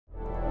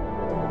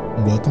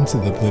Welcome to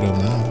the Pluto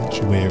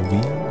Lounge, where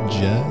we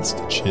just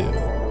chill.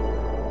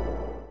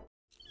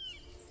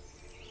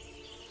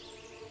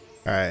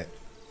 Alright,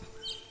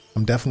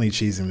 I'm definitely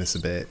cheesing this a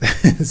bit,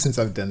 since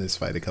I've done this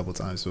fight a couple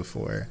times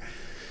before.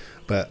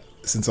 But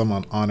since I'm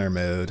on honor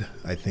mode,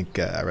 I think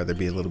I'd rather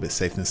be a little bit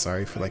safe than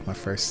sorry for like my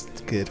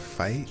first good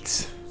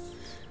fight.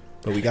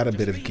 But we got a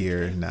bit of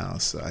gear now,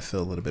 so I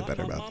feel a little bit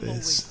better about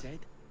this.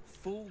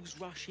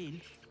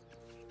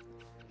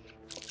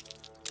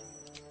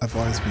 I've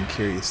always been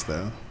curious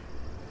though.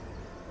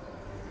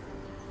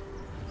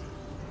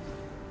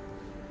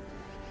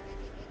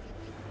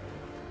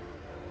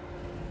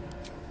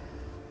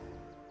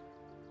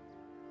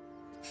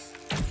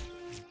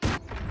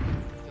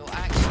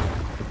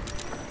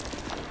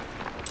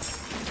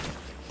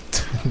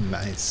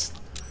 Nice.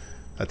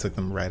 I took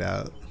them right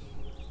out.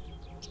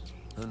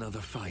 Another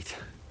fight.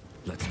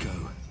 Let's go.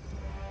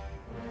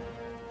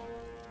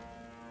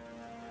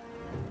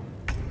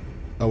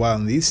 Oh wow,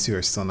 and these two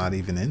are still not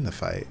even in the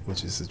fight,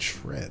 which is a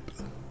trip.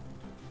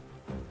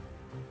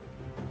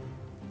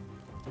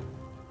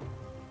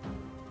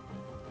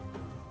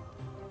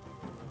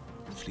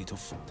 Fleet of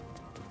foot.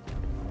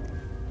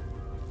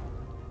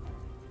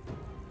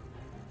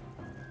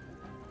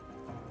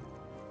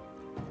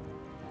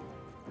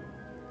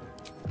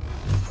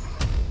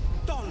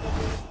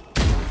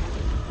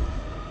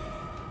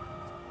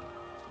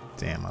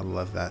 Damn, I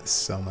love that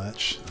so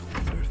much. I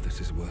wonder if this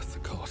is worth the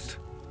cost.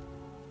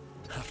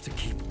 Have to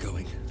keep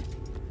going.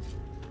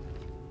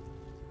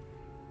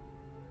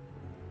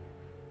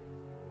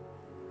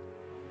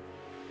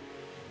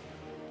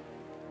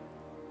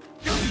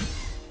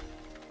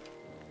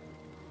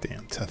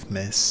 Damn, tough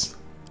miss.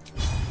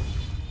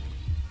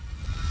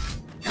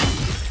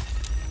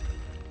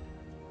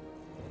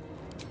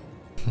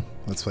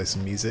 Let's play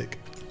some music.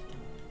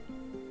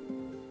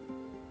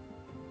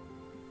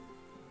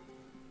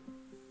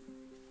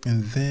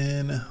 And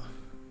then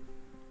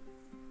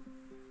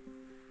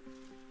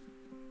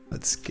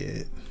let's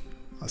get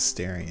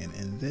Asterion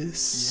in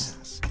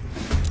this.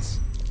 Yes.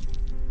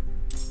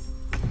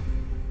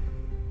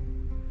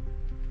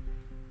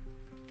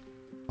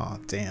 Aw,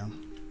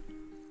 damn.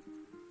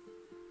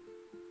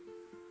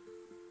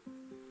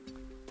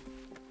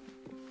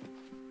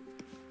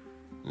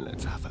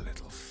 Let's have a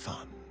little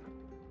fun.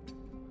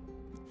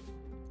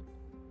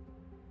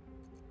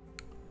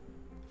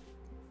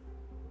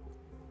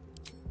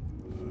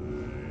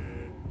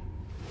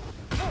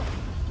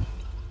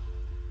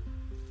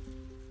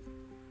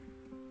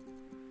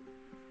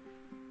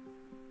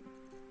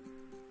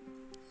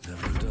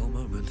 Never a dull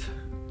moment.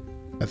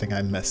 I think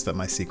I messed up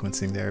my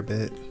sequencing there a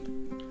bit.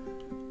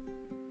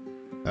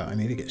 Oh, I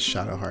need to get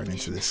Shadowheart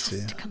into this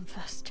too. To come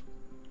first.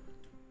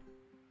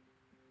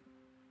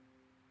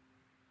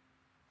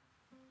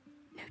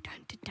 No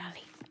time to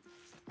dally.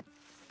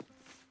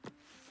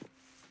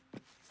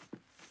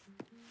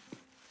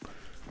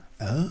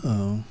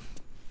 Oh.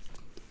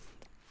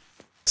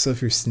 So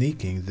if you're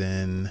sneaking,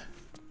 then...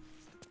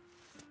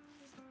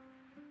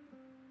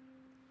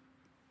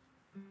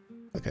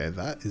 Okay,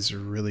 that is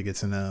really good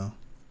to know.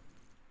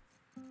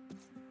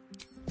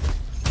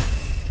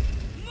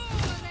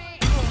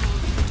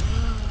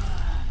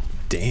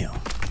 Damn.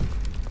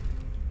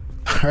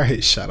 Alright,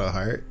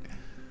 Shadowheart.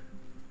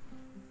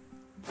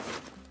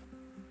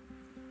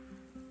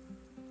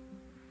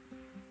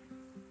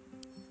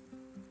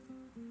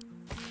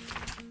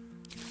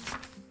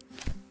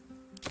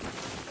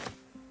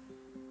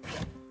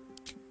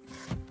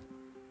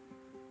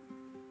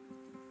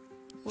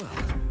 Well,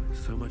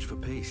 so much for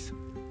peace.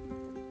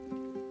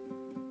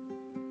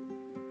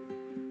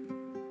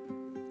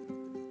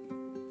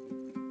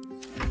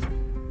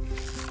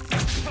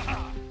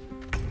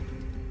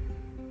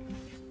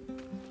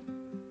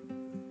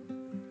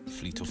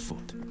 Fleet of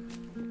foot.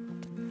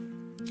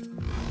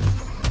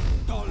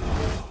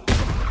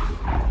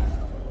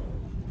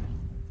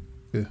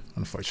 Ooh,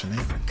 unfortunate.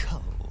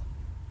 Cull.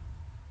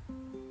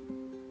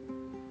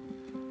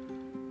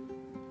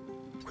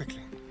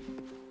 Quickly.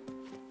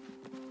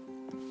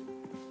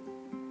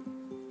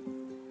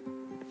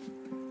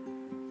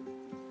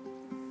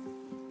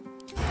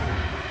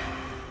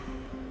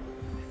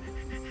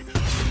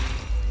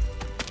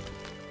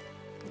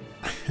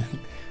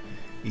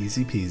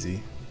 Easy peasy.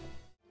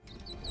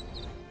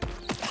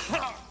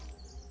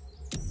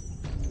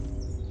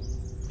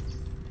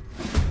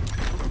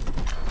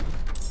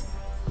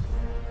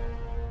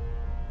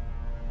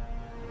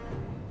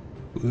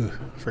 Ooh,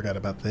 forgot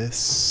about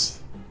this.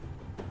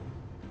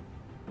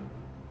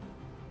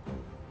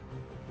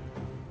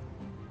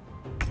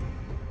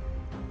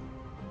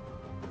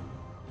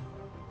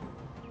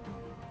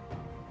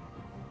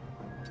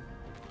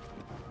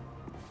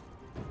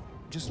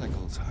 Just like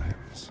old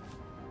times.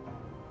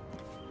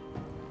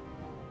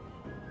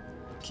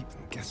 Keep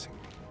them guessing.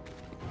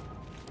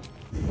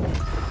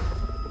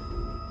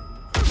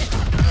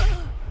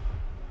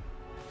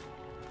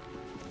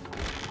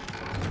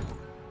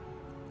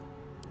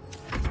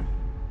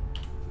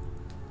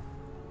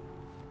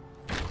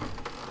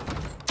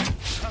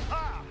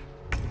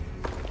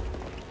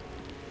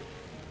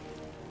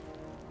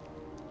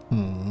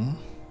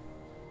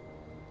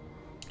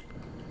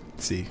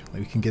 Let's see,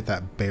 we can get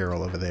that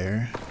barrel over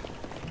there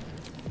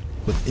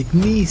with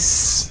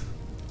Ignis.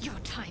 Your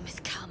time has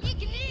come.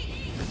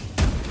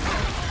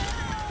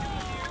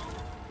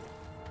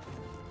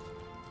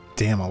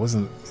 Damn, I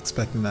wasn't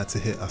expecting that to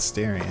hit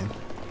Asterion.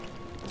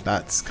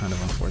 That's kind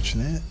of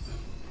unfortunate.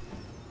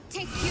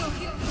 Take your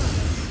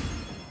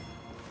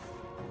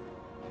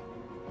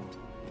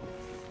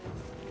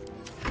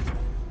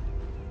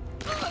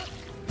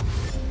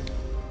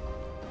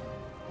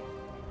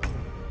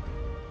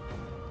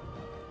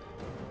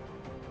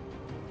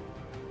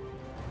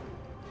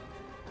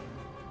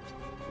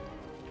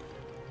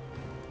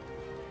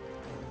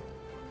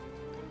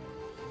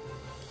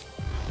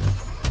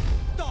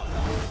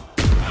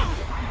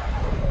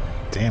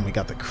Damn, we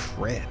got the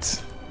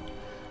crit.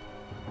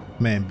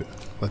 Man,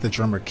 let the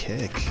drummer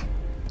kick.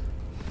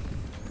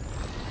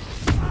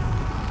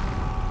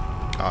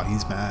 Oh,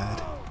 he's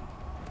mad.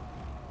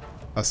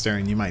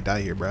 Asterion, you might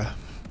die here, bruh.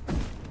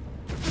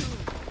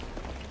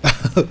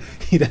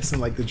 He doesn't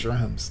like the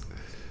drums.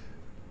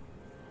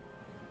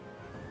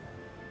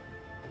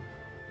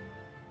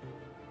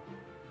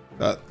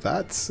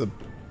 That's a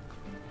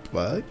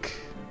bug.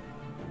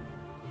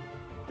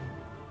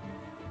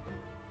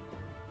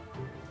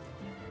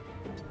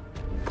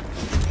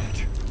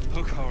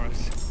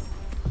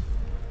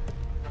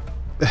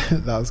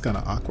 That was kind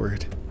of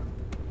awkward.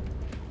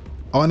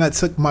 Oh, and that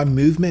took my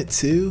movement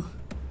too?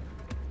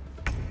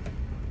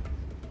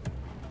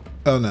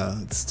 Oh no,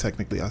 it's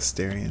technically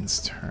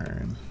Asterion's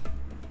turn.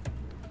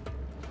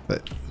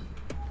 But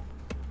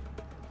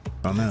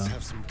oh no. Let's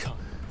have some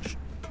courage.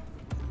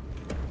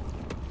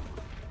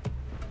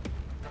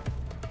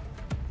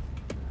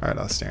 Alright,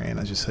 Asterion,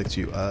 I just hooked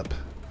you up.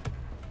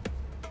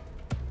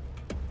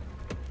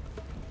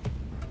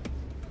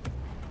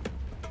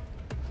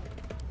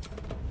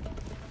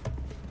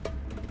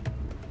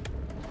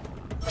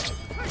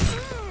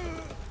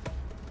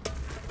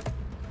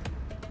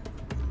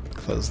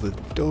 Close the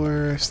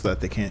door so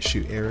that they can't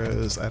shoot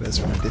arrows at us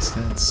from a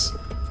distance.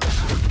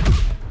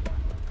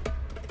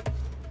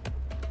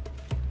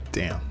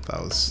 Damn,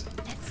 that's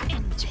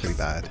pretty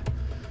bad.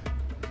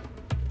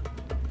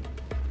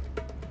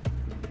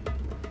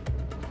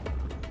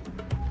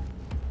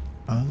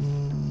 I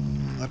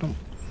don't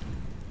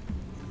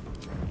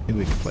think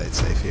we can play it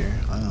safe here.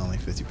 I'm only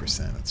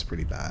 50%. That's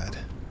pretty bad.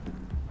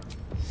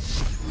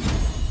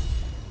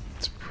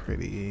 It's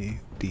pretty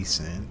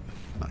decent,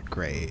 not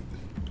great.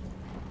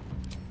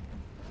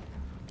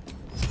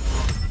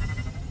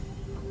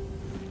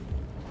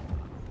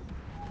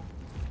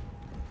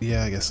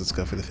 Yeah, I guess let's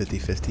go for the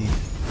 50-50.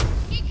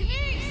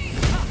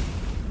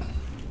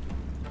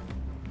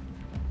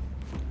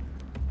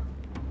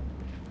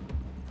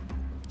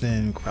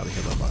 Then we'll probably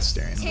hit up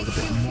Asterion a little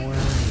bit more.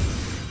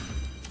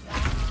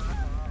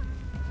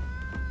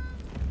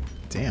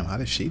 Damn, how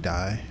did she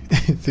die?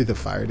 Through the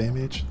fire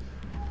damage?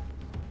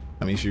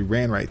 I mean, she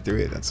ran right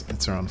through it.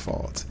 It's her own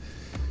fault.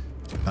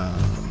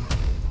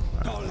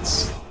 Alright,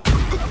 let's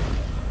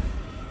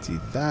do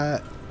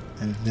that.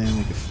 And then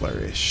we can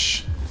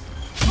flourish.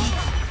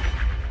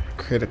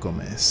 Critical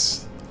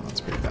miss. Oh,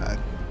 that's pretty bad.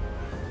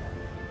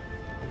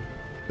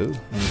 Ooh,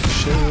 and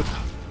shield.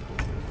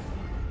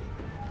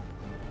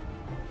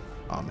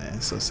 Oh man,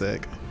 so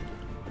sick.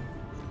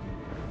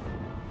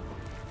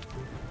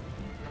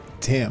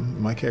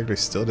 Damn, my character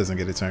still doesn't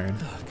get a turn.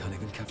 I can't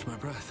even catch my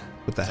breath.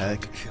 What the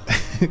heck?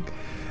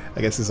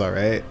 I guess it's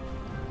alright.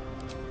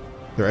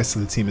 The rest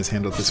of the team has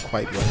handled this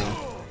quite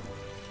well.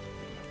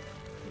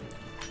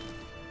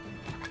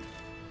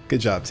 Good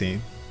job,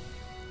 team.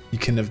 You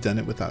couldn't have done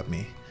it without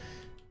me.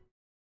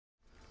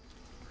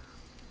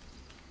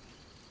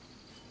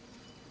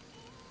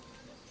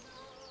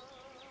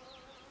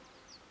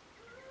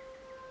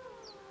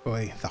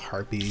 Boy, the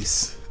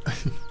harpies.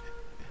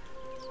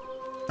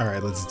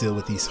 Alright, let's deal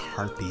with these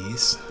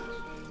harpies.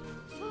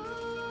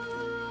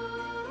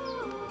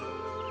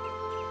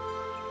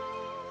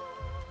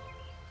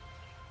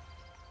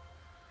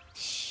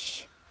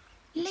 Shh.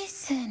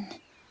 Listen.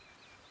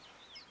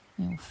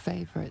 Your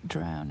favorite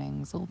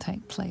drownings all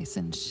take place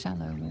in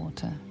shallow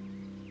water.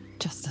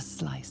 Just a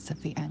slice of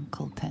the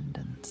ankle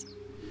tendons.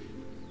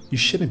 You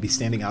shouldn't be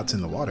standing out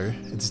in the water.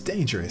 It's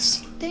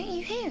dangerous. Don't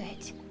you hear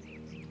it?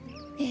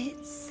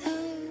 It's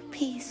so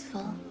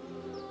peaceful.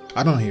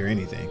 I don't hear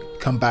anything.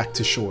 Come back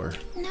to shore.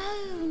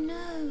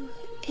 No.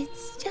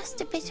 It's just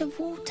a bit of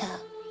water.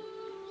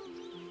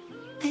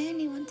 I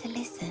only want to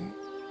listen.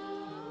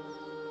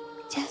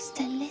 Just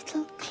a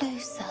little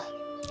closer.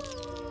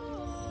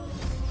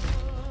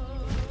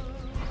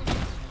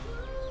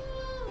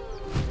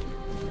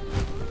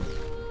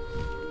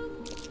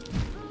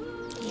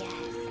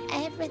 Yes,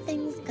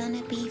 everything's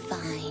gonna be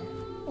fine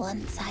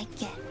once I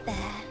get there.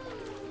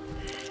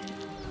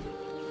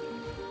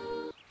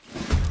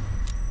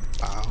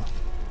 Wow.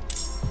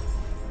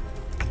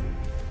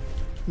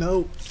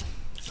 No.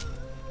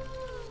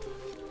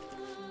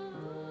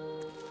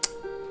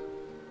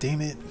 Damn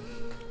it.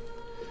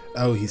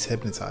 Oh, he's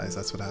hypnotized.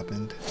 That's what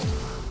happened.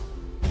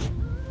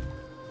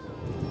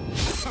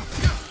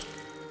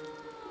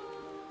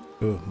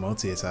 Ooh,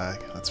 multi-attack.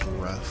 That's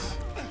rough.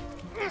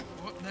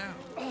 What now?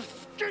 I'll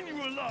skin you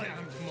alive,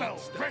 Damn fell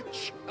monster.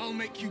 wretch! I'll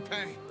make you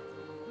pay.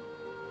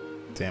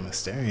 Damn,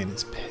 Asterion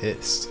is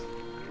pissed.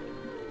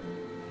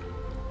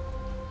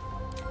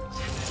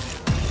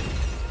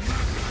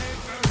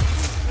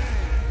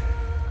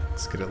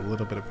 Let's get a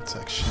little bit of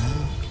protection.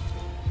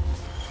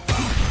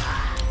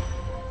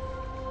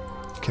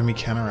 Can we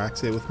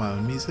counteract it with my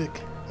own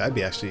music? That'd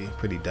be actually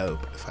pretty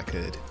dope if I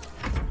could.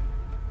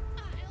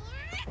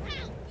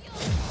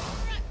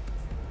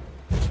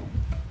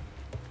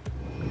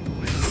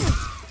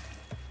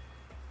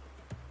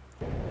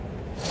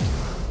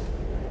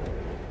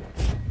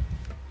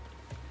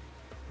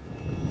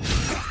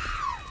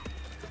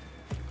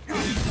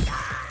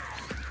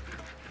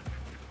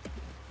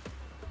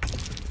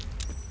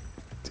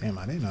 Damn,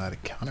 I didn't know how to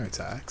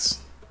counterattacks.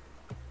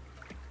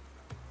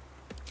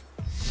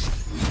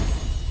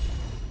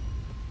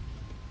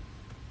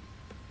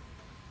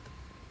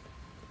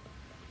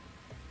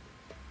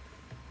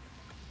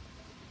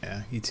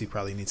 Yeah, you two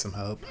probably need some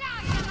help.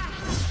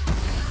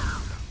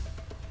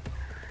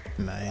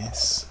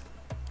 Nice.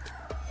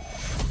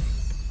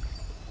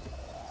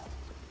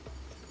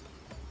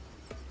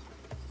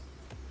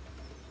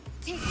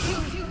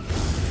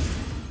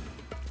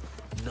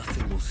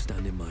 Nothing will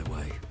stand in my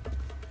way.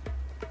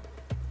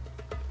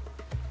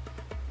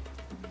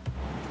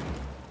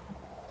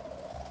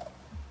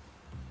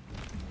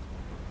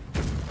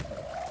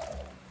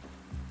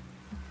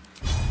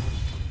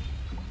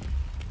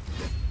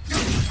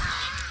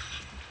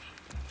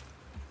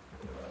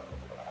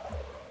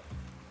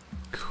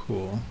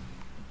 Cool.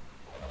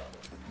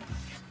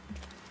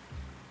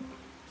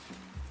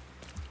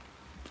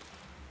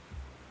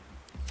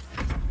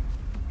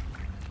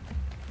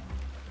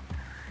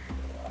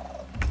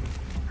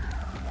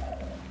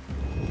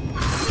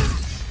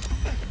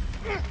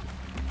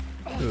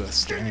 Ooh, a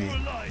Skin you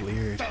Asterion. alive,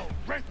 Weird. fell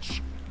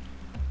wretch!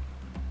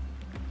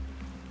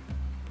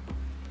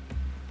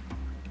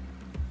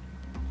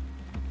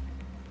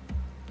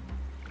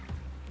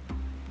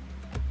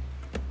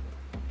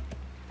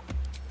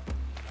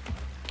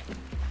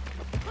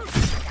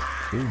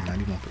 Ooh,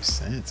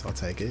 91%. I'll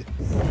take it.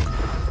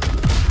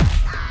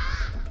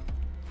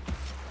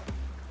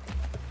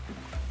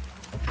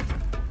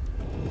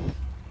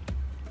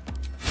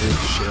 Ooh,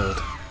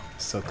 shield.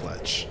 So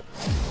clutch.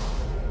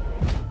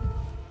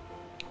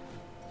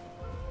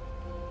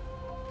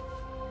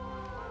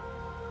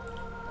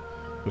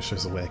 Wish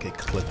there's a way I could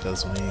clip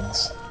those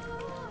wings.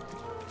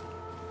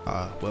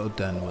 Ah, well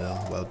done, Will.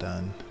 Well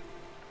done.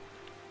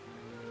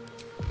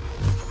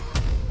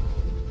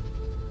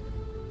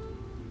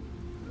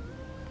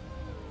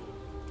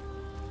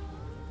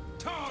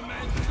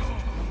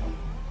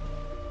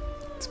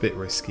 It's a bit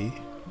risky.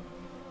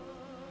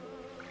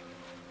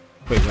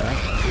 Wait, what?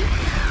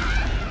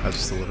 That was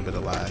just a little bit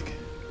of lag.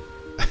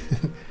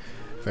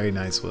 Very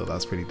nice, Will. That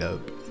was pretty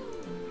dope.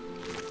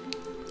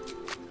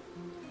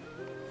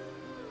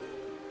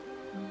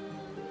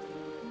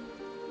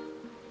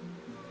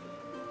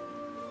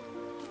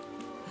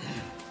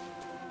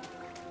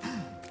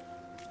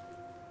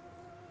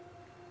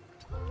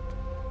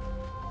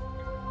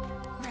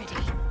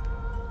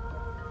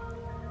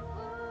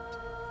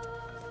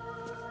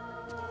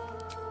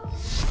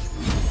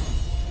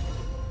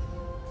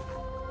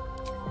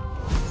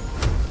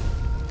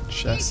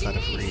 Just out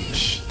of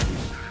reach.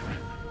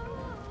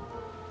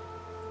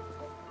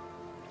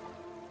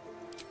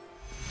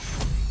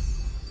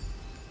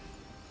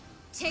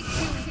 Take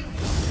two.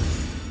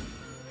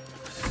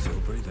 Still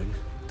breathing,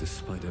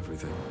 despite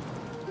everything.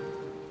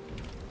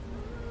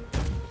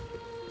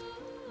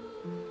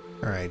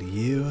 Alright,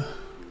 you.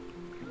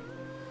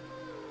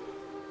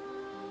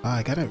 Ah,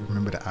 I gotta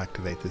remember to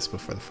activate this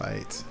before the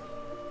fight.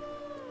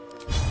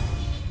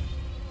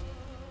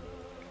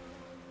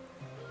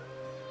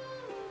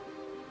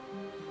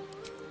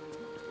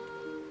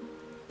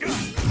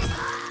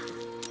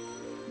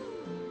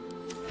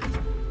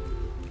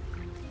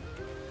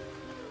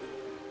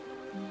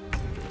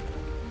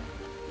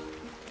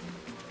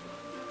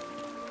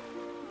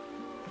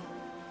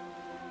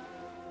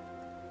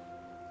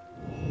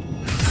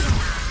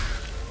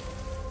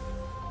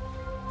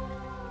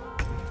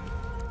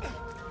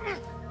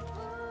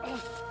 I'll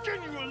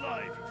skin you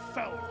alive, you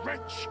fell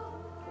wretch!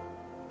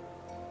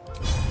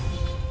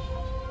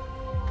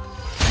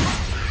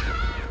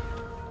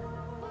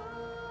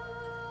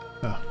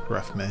 Oh,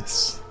 rough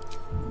miss.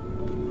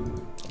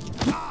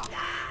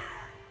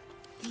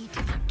 Need to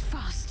act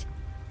fast.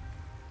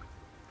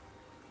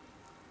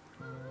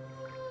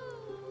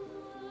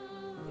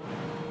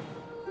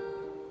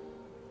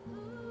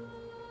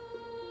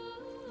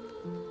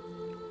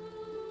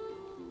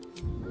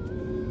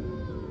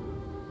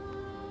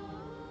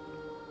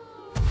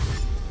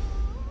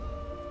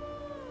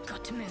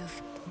 Got to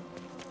move.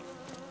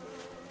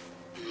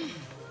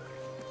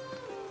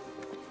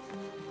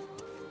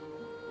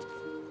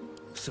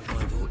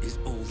 Survival is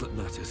all that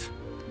matters.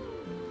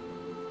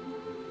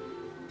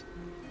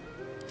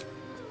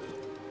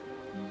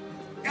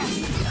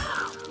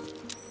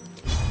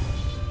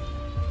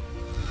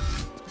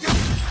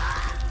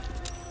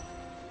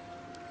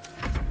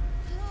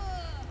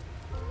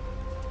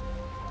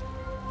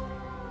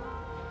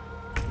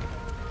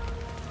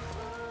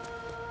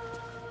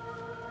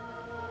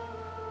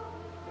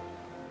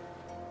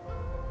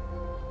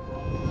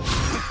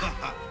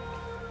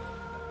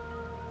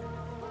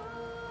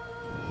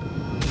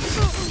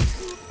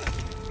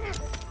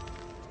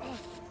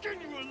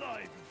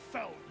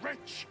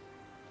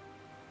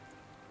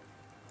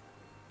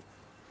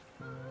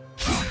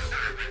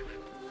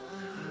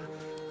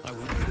 I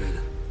won't give in.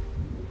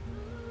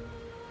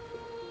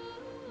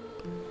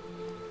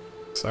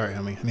 Sorry,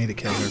 homie. I need to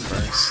kill her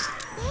first.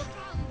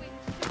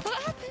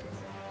 What happened?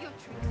 Your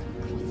tricks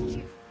will cost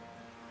you.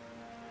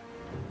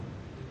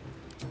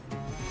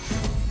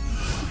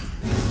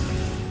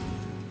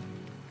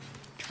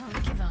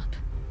 Can't give up.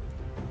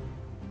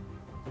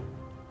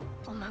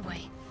 On my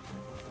way.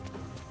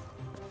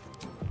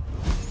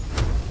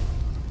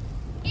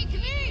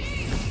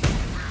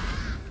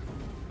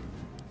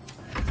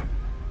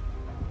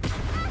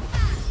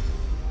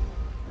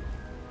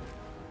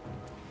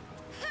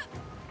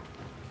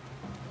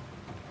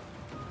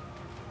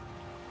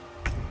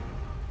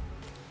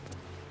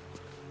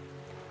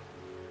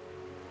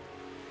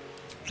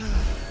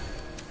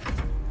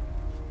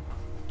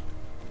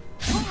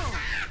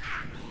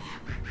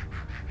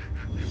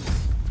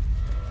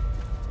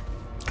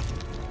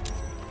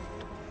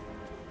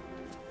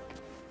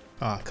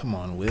 Aw, come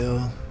on,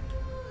 Will.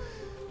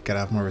 Gotta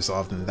have more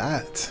resolve than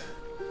that.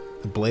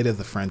 The blade of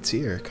the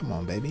frontier. Come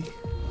on, baby.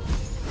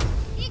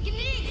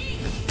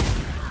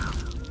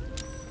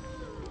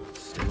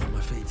 Still on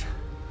my feet.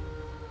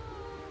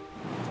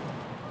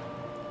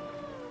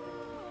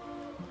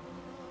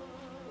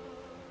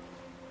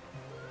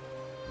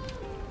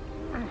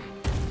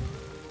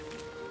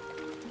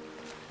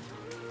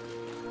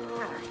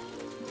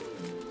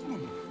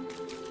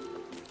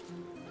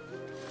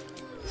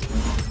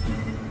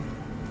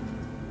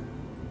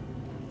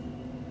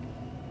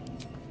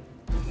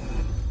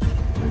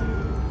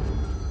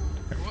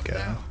 There we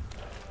go.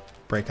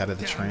 Break out of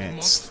the Damn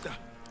trance. monster.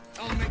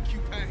 I'll make you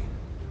pay.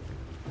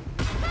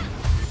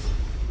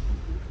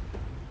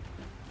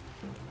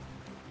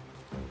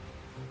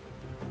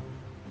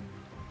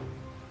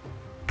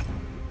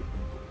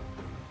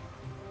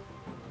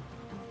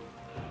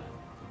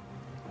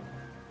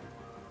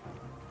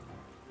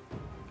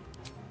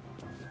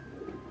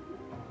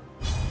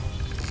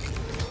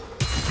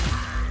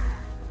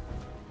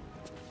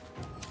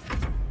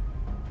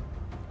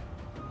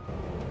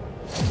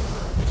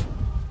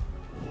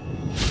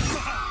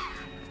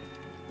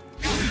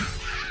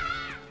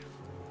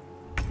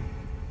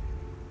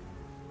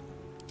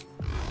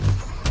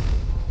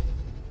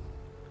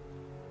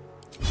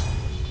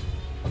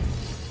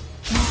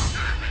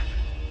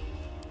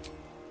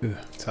 Ooh,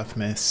 tough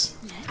miss.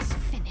 Let's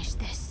finish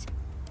this.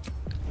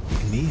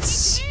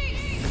 Niece.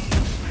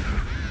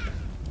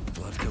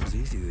 Blood comes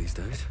easy these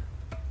days.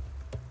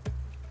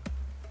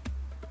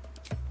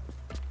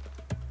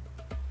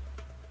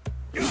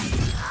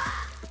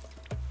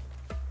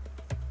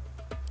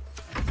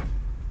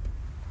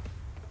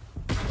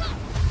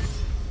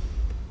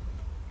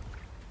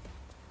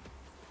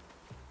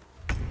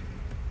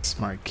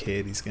 Smart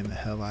kid. He's getting the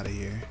hell out of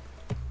here.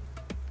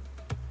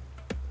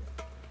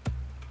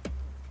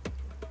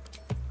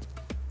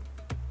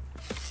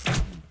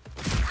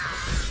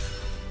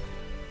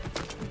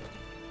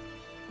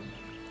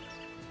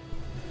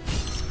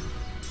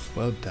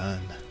 Well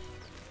done.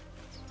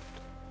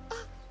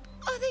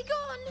 Are they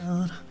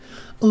gone?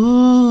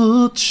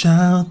 Ooh,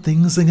 child,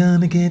 things are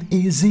gonna get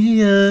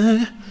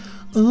easier.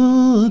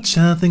 Ooh,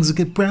 child, things will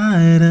get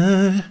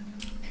brighter.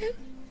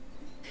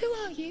 Who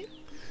are you?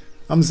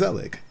 I'm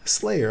Zelig,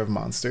 slayer of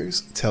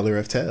monsters, teller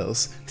of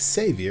tales,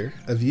 savior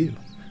of you.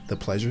 The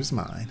pleasure's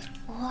mine.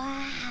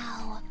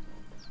 Wow.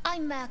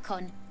 I'm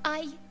Mercon.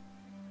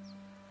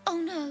 Oh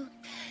no.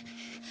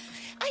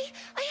 I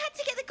had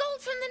to get the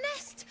gold from the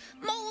nest.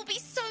 Mole will be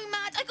so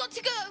mad. I got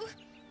to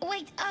go.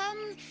 Wait,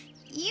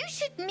 you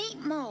should meet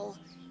Mole.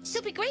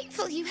 She'll be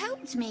grateful you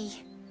helped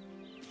me.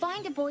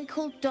 Find a boy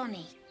called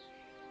Donny.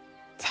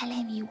 Tell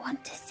him you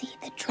want to see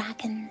the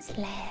dragon's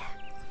lair.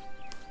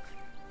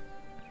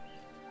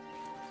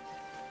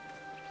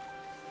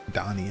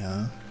 Donnie,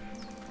 huh?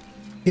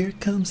 Here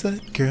comes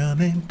that girl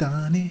named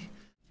Donnie.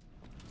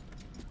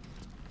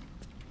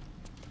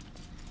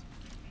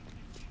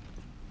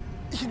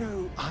 You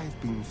know,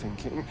 I've been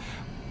thinking,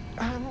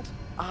 and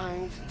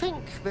I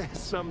think there's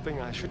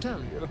something I should tell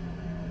you.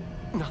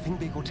 Nothing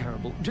big or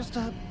terrible, just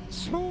a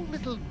small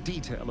little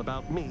detail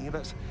about me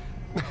that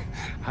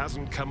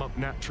hasn't come up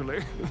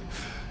naturally.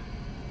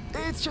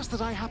 It's just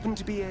that I happen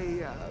to be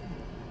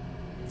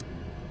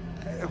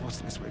what's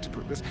the best way to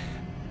put this?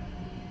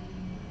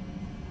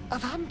 A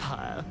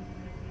vampire.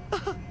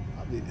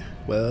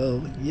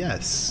 Well,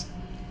 yes.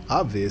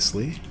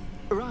 Obviously.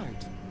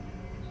 Right.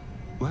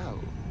 Well,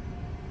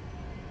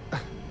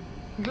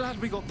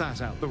 glad we got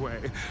that out the way.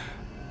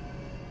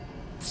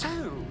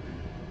 So,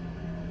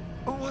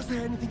 was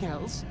there anything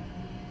else?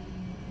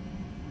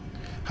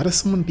 How does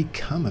someone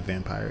become a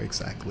vampire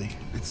exactly?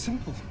 It's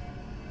simple.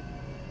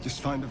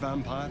 Just find a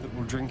vampire that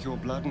will drink your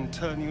blood and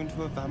turn you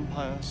into a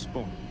vampire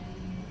spawn.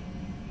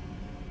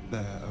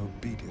 They're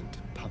obedient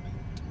puppet.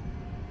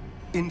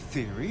 In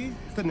theory,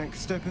 the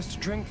next step is to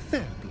drink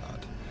their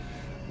blood.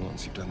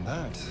 Once you've done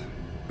that,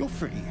 you're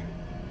free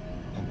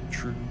and a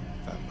true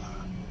vampire.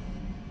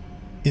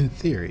 In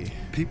theory.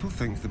 People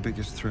think the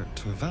biggest threat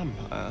to a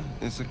vampire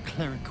is a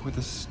cleric with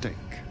a stake.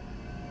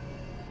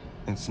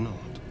 It's not.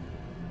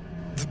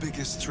 The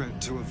biggest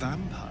threat to a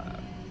vampire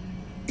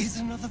is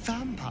another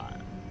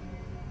vampire.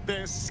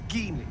 They're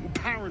scheming,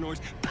 paranoid,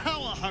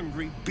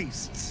 power-hungry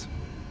beasts.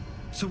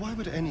 So why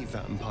would any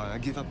vampire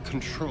give up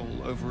control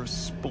over a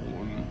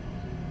spawn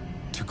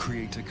to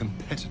create a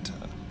competitor?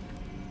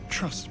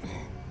 Trust me,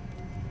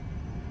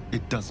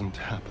 it doesn't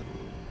happen.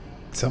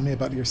 Tell me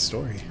about your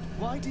story.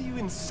 Why do you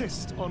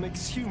insist on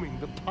exhuming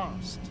the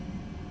past?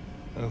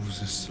 I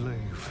was a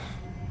slave.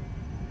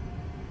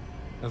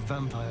 A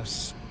vampire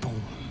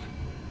spawn.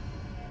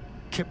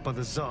 Kept by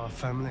the Tsar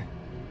family.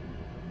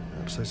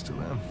 Perhaps I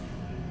still am.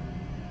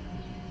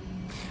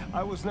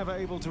 I was never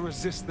able to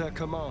resist their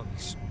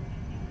commands.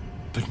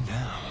 But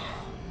now,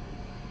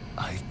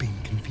 I've been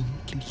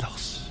conveniently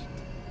lost.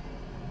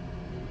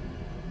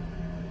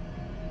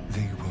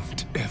 They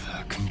won't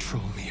ever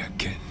control me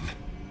again.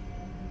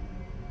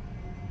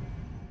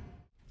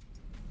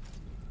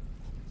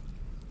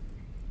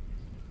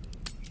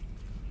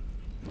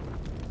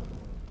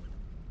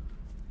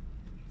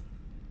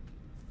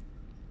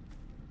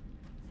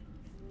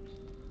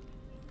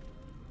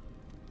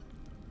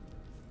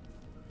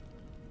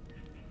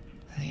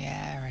 The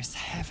air is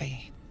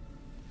heavy.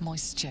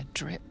 Moisture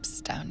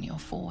drips down your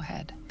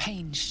forehead.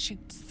 Pain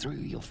shoots through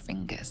your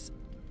fingers.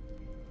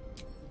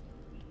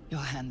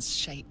 Your hands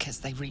shake as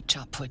they reach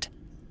upward.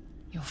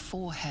 Your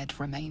forehead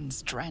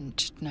remains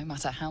drenched no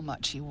matter how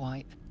much you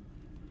wipe.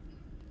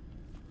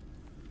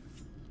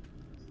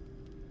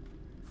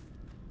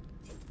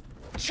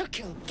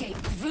 Chukil gate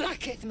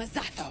vlakith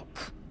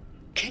mazathok.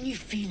 Can you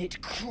feel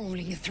it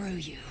crawling through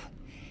you?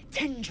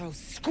 Tendrils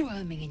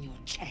squirming in your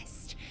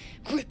chest,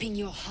 gripping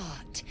your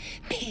heart,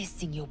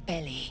 piercing your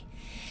belly.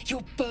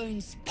 Your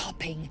bones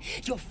popping,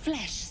 your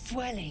flesh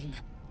swelling.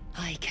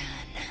 I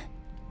can.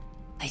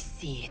 I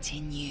see it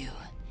in you.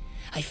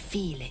 I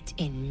feel it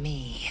in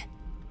me.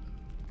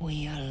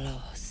 We are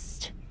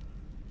lost.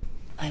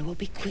 I will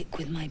be quick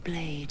with my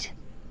blade.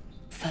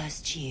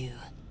 First you,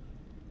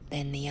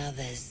 then the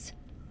others,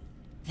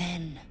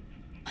 then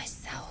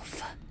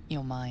myself.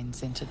 Your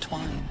minds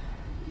intertwine.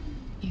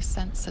 You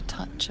sense a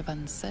touch of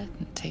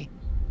uncertainty,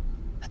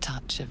 a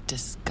touch of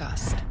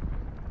disgust.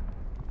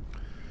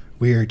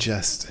 We're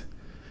just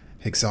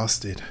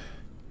exhausted.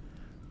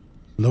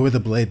 Lower the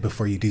blade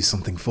before you do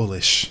something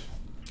foolish.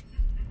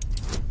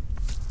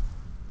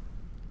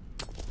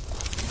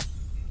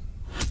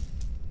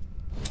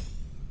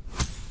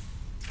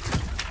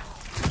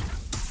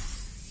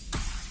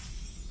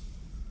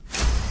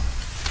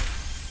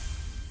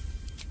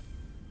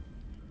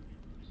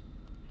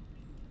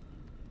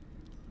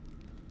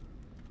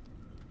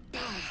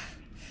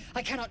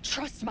 I cannot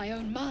trust my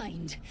own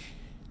mind.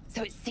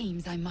 So it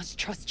seems I must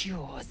trust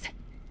yours.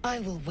 I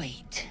will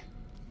wait.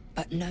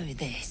 But know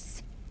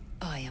this.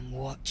 I am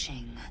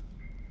watching.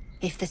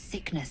 If the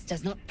sickness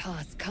does not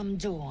pass come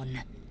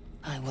dawn,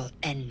 I will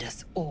end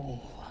us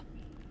all.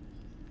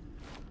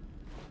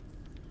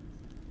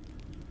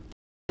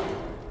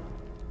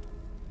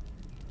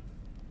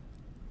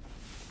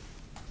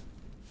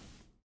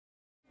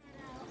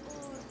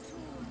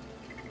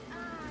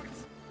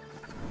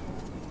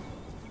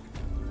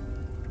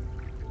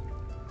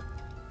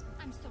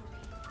 I'm sorry.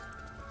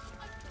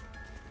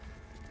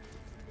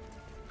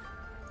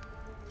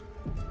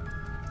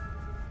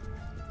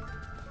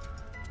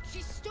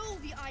 She stole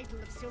the idol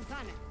of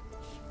Sylvana.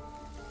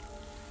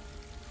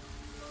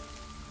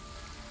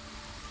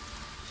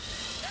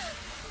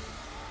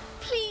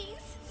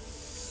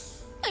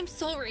 Please. I'm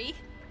sorry.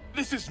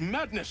 This is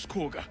madness,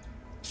 Korga.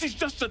 She's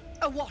just a...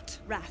 A what,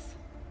 Wrath?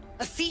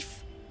 A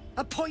thief?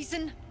 A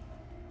poison?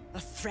 A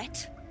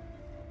threat?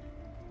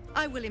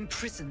 I will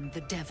imprison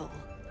the devil.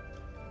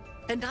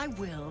 And I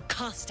will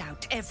cast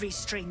out every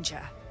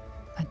stranger.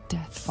 A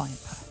death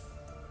viper.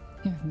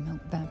 You've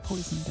milked their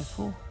poison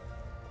before.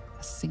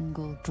 A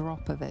single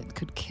drop of it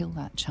could kill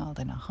that child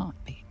in a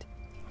heartbeat.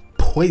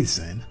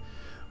 Poison?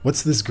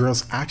 What's this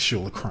girl's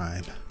actual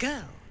crime?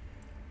 Girl?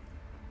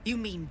 You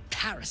mean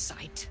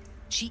parasite?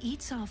 She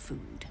eats our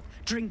food,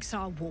 drinks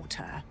our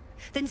water,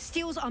 then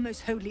steals our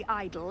most holy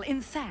idol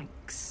in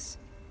thanks.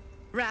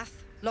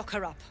 Wrath, lock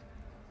her up.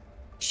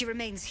 She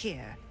remains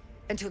here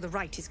until the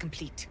rite is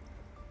complete.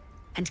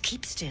 And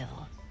keep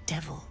still,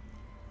 devil.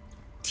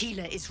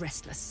 Tila is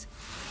restless.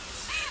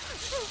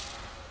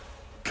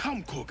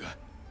 Come, Korga.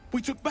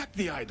 We took back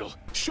the idol.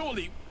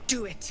 Surely...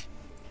 Do it.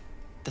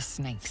 The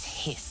snake's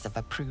hiss of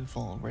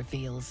approval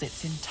reveals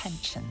its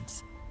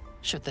intentions.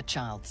 Should the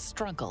child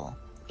struggle,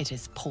 it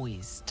is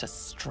poised to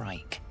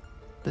strike.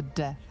 The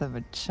death of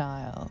a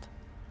child.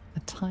 A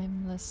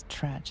timeless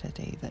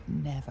tragedy that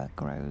never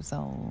grows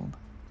old.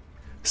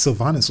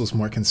 Sylvanus was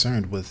more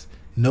concerned with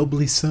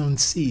nobly sown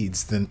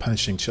seeds than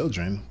punishing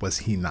children, was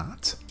he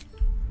not?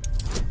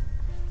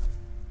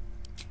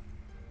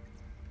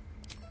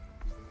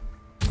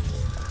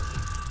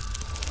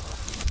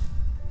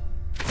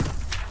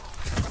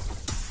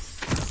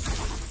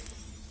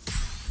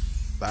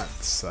 That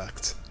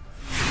sucked.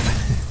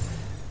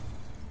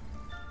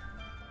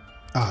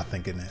 Ah,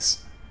 thank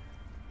goodness.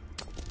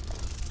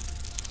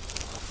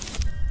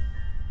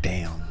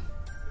 Damn.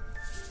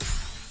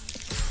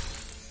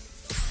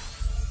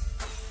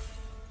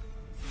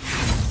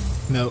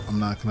 No, I'm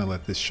not gonna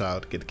let this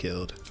child get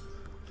killed.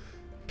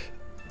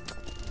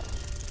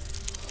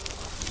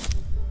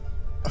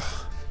 Ugh,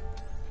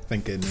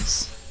 thank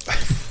goodness.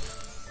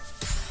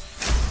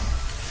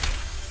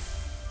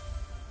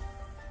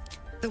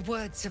 The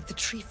words of the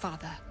Tree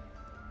Father,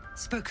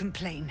 spoken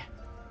plain.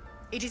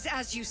 It is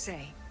as you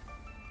say.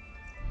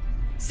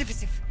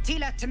 Sifisif,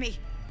 Tila to me.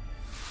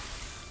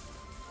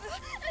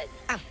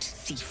 Out,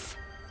 thief.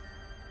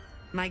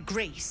 My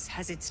grace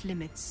has its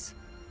limits.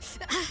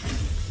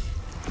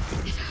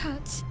 It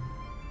hurts.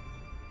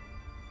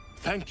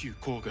 Thank you,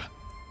 Korga.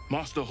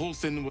 Master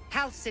Halsin.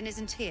 Halsin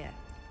isn't here.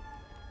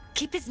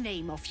 Keep his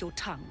name off your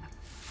tongue,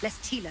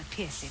 lest Tila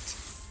pierce it.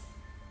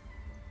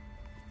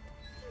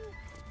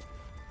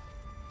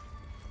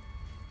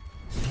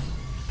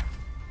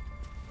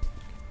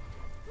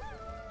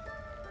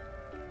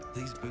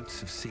 These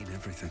boots have seen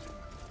everything.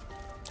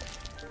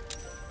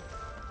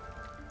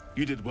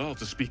 You did well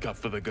to speak up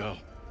for the girl.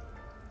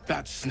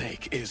 That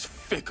snake is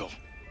fickle.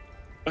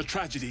 A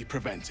tragedy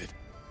prevented.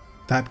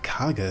 That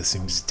Kaga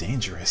seems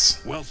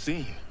dangerous. Well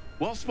seen.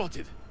 Well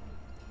spotted.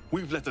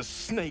 We've let a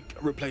snake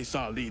replace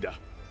our leader.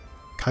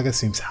 Kaga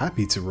seems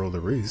happy to rule the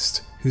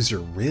roost. Who's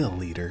your real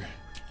leader?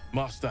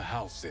 Master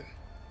Halsin.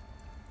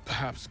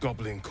 Perhaps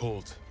goblin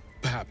called,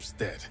 perhaps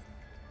dead.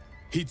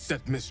 He'd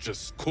set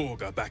Mistress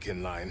Korga back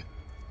in line.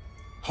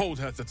 Hold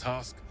her to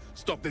task,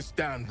 stop this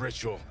damned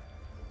ritual.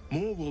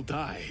 More will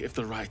die if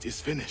the rite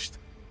is finished.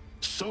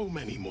 So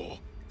many more,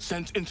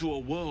 sent into a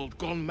world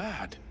gone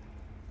mad.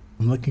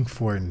 I'm looking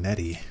for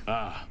Nettie.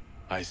 Ah,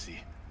 I see.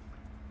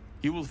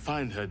 You will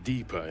find her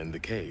deeper in the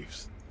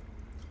caves.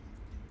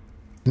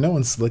 No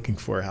one's looking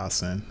for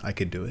Halsin. I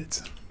could do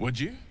it. Would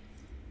you?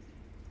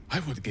 I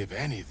would give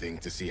anything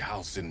to see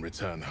Halsin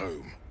return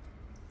home.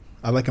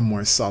 I like a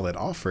more solid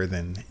offer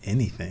than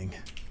anything.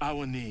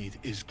 Our need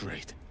is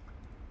great.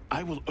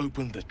 I will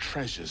open the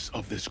treasures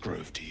of this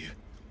grove to you,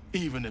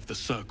 even if the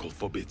circle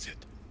forbids it.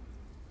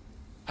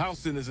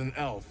 Halsin is an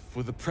elf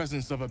with the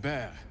presence of a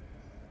bear.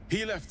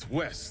 He left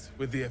west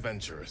with the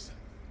adventurers.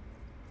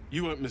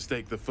 You won't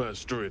mistake the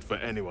first druid for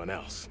anyone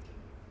else.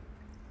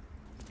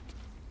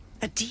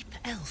 A deep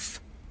elf.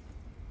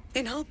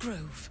 In our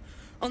grove,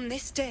 on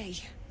this day.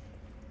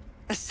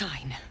 A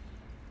sign.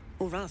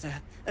 Or rather,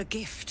 a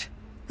gift.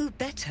 Who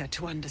better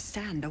to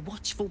understand a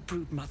watchful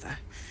broodmother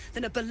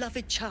than a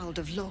beloved child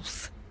of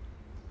Loth?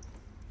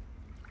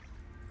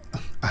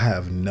 I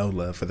have no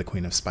love for the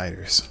Queen of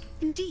Spiders.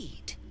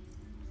 Indeed.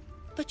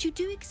 But you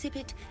do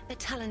exhibit a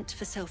talent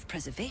for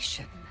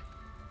self-preservation.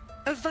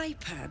 A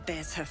viper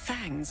bears her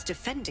fangs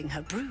defending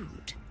her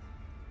brood.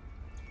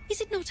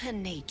 Is it not her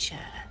nature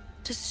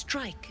to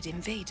strike at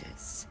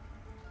invaders?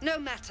 No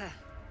matter.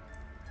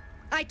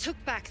 I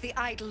took back the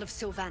idol of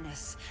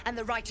Sylvanus, and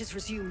the rite is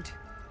resumed.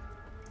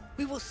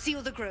 We will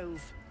seal the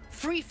grove,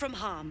 free from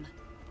harm,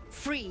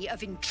 free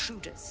of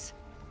intruders.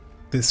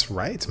 This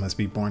rite must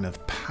be born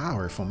of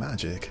powerful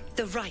magic.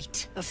 The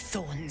rite of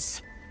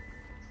thorns.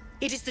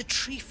 It is the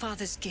Tree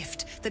Father's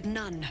gift that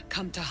none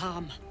come to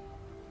harm.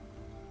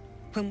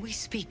 When we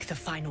speak the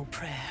final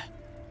prayer,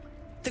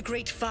 the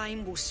great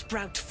vine will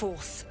sprout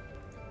forth.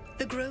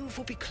 The grove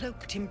will be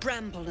cloaked in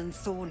bramble and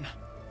thorn.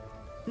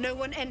 No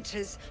one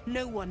enters,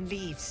 no one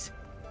leaves.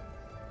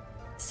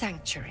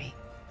 Sanctuary.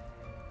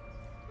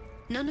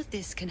 None of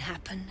this can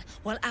happen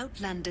while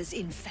Outlanders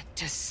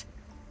infect us.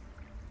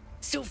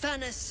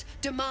 Sylvanus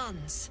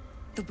demands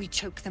that we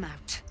choke them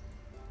out.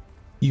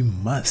 You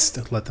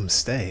must let them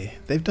stay.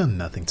 They've done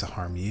nothing to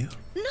harm you.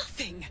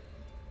 Nothing!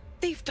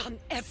 They've done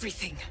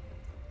everything.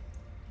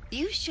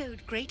 You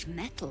showed great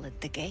mettle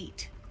at the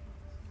gate.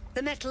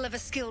 The mettle of a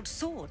skilled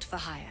sword for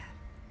hire.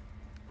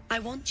 I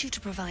want you to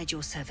provide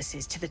your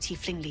services to the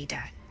tiefling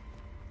leader.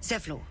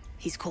 Zevlor,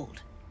 he's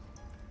called.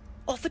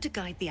 Offer to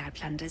guide the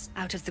Outlanders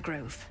out of the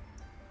grove.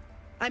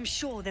 I'm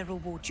sure they'll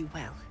reward you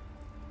well.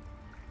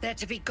 They're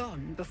to be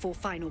gone before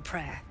final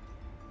prayer.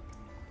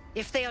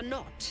 If they are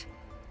not,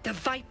 the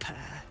Viper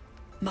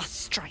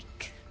must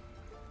strike.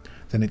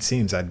 Then it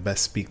seems I'd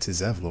best speak to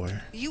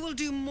Zevlor. You will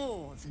do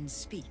more than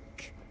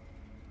speak.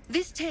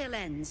 This tale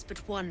ends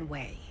but one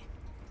way.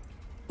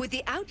 With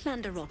the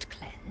Outlander rot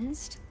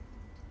cleansed,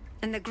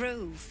 and the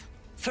grove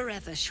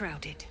forever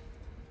shrouded.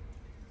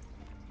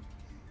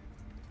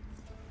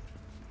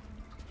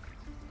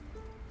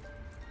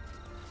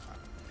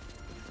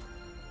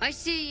 I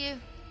see you.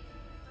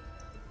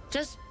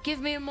 Just give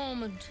me a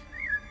moment.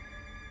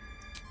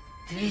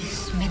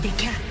 This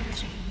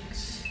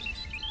medicatrix.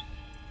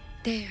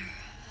 There.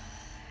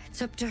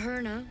 It's up to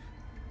her now.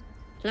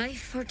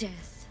 Life or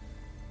death.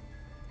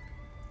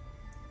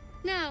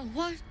 Now,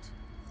 what?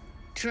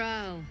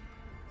 Drow.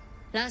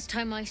 Last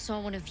time I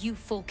saw one of you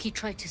folk, he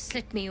tried to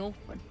slit me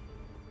open.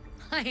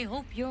 I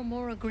hope you're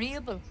more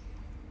agreeable.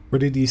 Where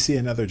did you see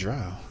another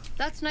drow?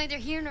 That's neither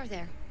here nor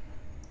there.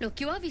 Look,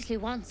 you obviously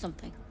want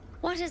something.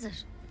 What is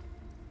it?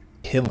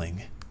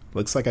 Healing.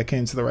 Looks like I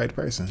came to the right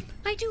person.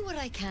 I do what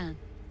I can.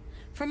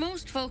 For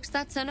most folks,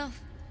 that's enough.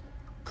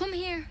 Come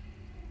here.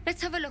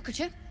 Let's have a look at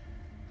you.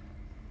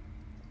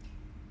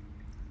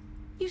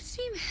 You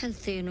seem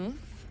healthy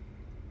enough.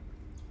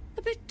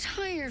 A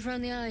tired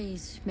around the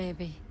eyes,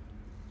 maybe.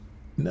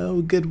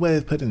 No good way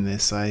of putting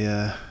this. I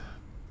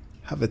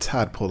have a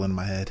tadpole in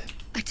my head.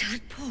 A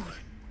tadpole?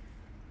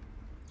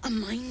 A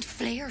mind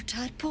flayer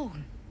tadpole?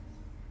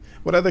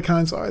 What other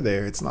kinds are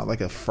there? It's not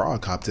like a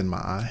frog hopped in my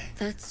eye.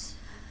 That's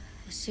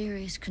a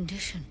serious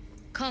condition.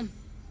 Come,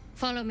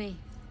 follow me.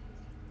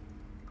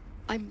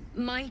 I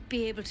might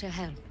be able to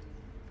help.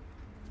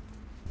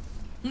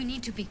 We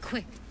need to be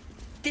quick.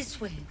 This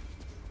way.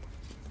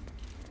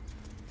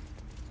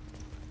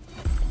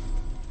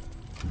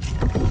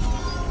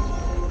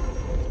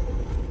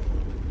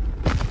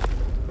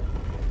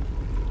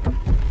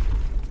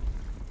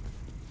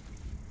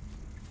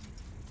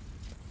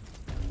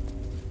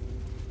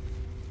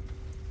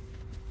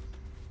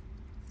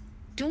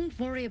 Don't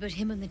worry about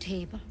him on the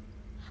table.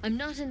 I'm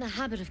not in the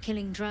habit of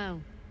killing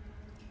drow.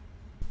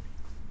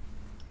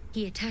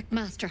 He attacked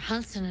Master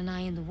Halsin and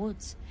I in the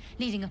woods,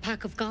 leading a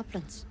pack of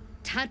goblins.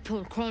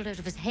 Tadpole crawled out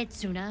of his head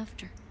soon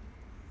after.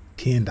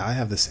 He and I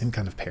have the same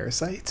kind of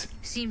parasite?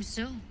 Seems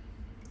so.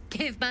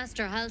 Gave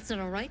Master Halsin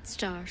a right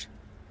start.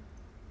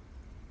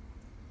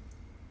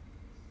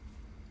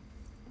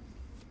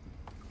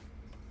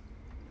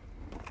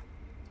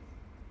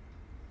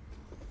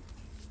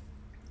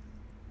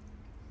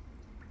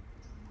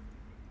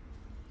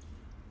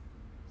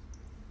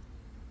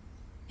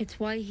 It's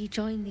why he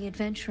joined the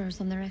adventurers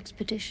on their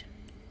expedition.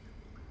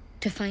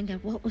 To find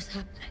out what was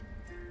happening.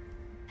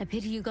 A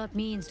pity you got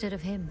me instead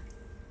of him.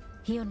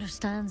 He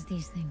understands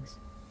these things.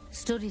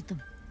 Studied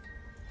them.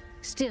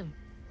 Still,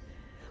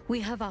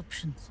 we have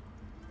options.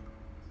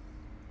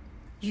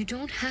 You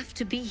don't have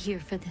to be here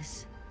for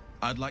this.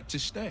 I'd like to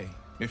stay,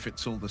 if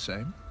it's all the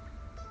same.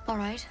 All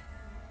right.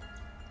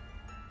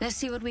 Let's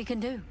see what we can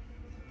do.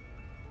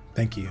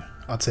 Thank you.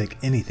 I'll take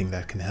anything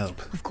that can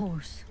help. Of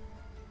course.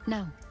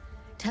 Now,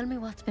 tell me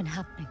what's been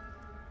happening.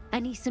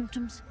 Any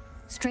symptoms?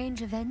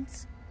 Strange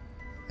events?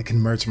 I can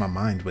merge my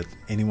mind with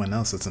anyone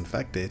else that's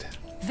infected.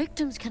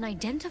 Victims can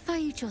identify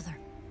each other.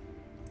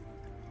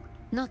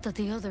 Not that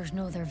the others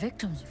know they're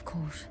victims, of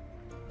course.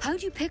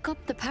 How'd you pick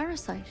up the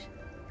parasite?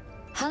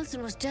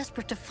 Halsin was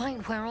desperate to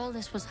find where all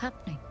this was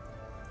happening.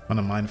 On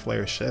a mind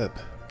flayer ship,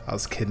 I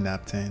was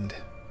kidnapped and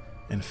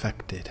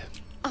infected.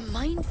 A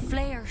mind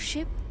flayer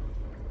ship?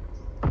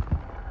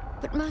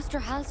 But Master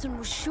Halsin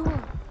was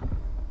sure.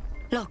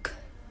 Look,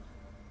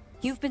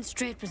 you've been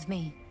straight with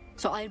me,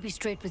 so I'll be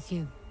straight with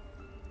you.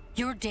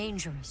 You're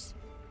dangerous.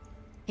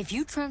 If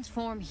you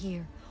transform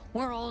here,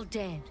 we're all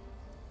dead.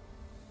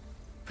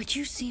 But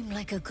you seem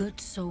like a good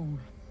soul.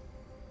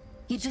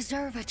 You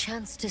deserve a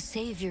chance to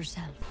save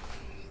yourself.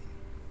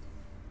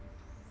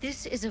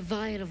 This is a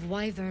vial of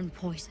wyvern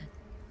poison.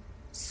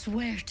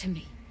 Swear to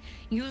me,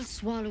 you'll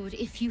swallow it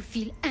if you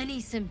feel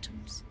any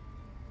symptoms.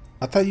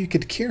 I thought you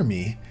could cure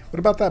me. What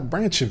about that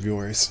branch of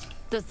yours?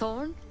 The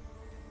thorn?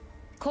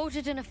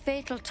 Coated in a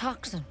fatal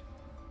toxin.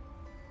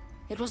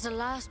 It was a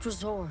last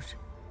resort,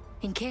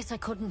 in case I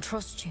couldn't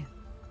trust you.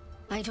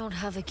 I don't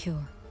have a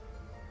cure.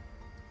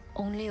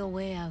 Only a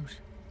way out.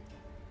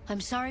 I'm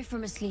sorry for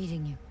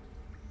misleading you,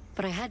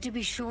 but I had to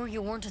be sure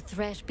you weren't a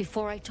threat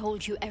before I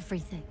told you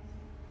everything.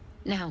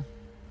 Now,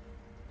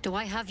 do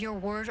I have your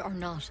word or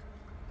not?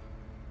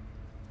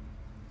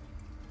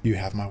 You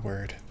have my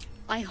word.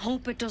 I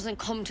hope it doesn't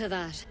come to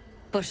that,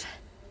 but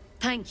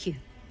thank you.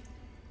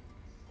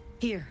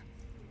 Here.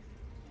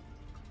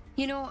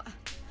 You know,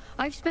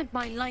 I've spent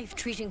my life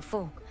treating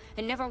folk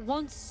and never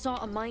once saw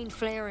a mind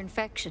flayer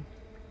infection.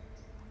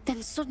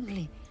 Then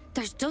suddenly,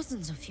 there's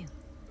dozens of you.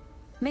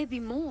 Maybe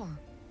more.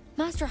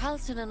 Master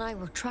Halsin and I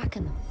were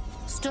tracking them,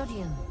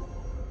 studying them,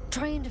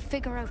 trying to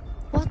figure out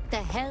what the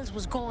hells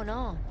was going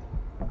on.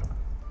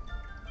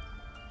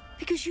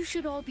 Because you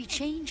should all be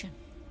changing.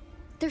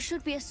 There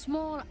should be a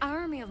small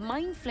army of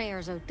mind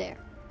flayers out there.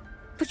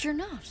 But you're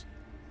not.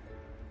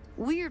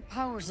 Weird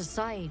powers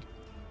aside,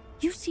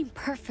 you seem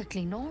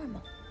perfectly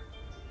normal.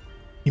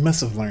 You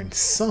must have learned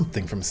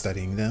something from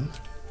studying them.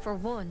 For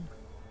one,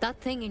 that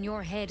thing in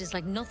your head is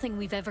like nothing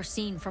we've ever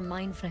seen from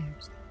mind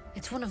flayers.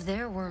 It's one of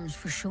their worms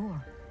for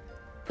sure.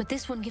 But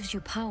this one gives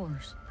you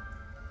powers.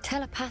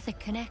 Telepathic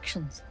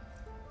connections.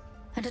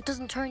 And it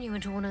doesn't turn you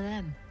into one of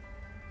them.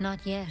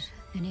 Not yet,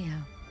 anyhow.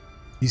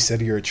 You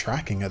said you were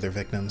tracking other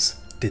victims.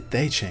 Did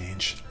they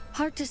change?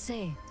 Hard to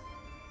say.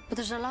 But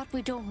there's a lot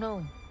we don't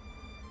know.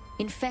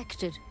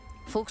 Infected,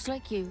 folks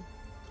like you,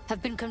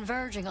 have been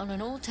converging on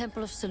an old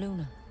temple of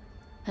Selûne.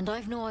 And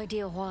I've no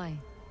idea why.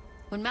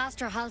 When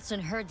Master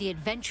Halsin heard the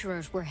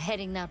adventurers were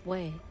heading that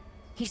way,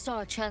 he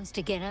saw a chance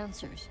to get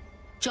answers.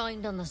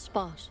 Joined on the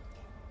spot.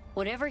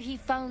 Whatever he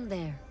found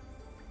there,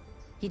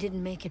 he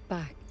didn't make it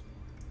back.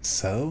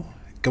 So,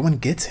 go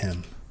and get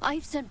him.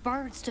 I've sent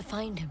birds to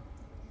find him,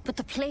 but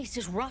the place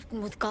is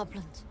rotten with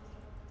goblins.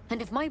 And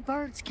if my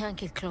birds can't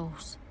get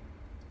close,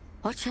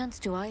 what chance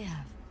do I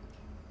have?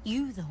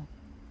 You, though,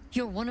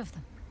 you're one of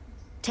them.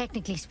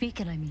 Technically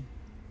speaking, I mean.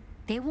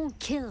 They won't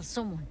kill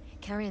someone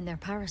carrying their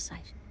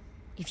parasite.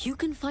 If you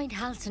can find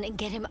Halsin and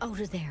get him out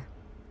of there,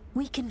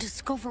 we can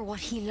discover what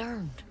he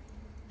learned.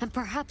 And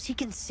perhaps he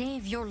can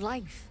save your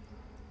life.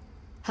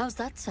 How's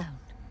that sound?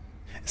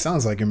 It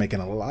sounds like you're making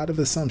a lot of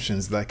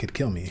assumptions that could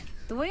kill me.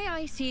 The way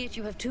I see it,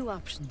 you have two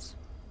options.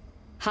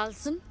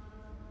 Halsin,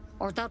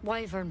 or that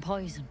wyvern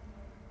poison.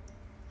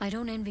 I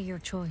don't envy your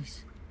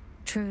choice,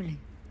 truly.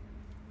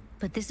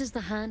 But this is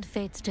the hand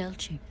fate's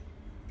dealt you.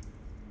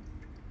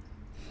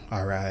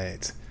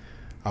 Alright.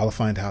 I'll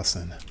find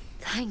Halsin.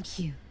 Thank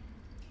you.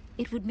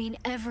 It would mean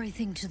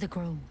everything to the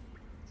Grove.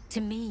 To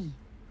me.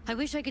 I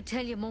wish I could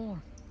tell you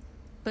more.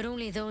 But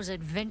only those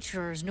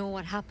adventurers know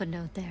what happened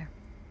out there.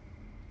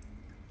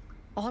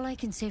 All I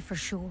can say for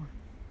sure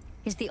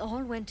is they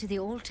all went to the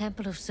old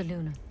temple of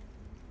Selûne.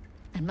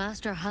 And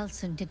Master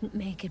Halsin didn't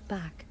make it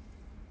back.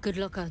 Good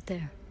luck out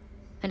there.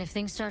 And if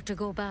things start to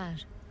go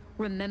bad,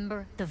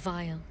 remember the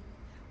vial.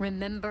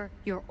 Remember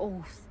your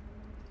oath.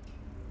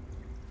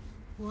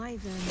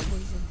 Wyvern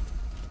poison.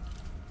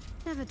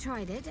 Never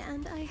tried it,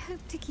 and I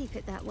hope to keep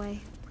it that way.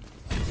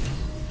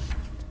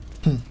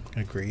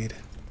 Agreed.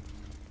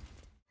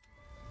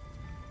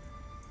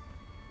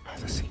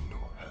 Neither seen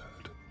nor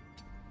heard.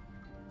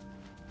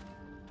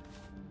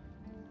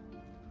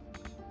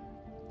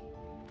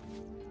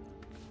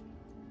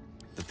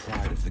 The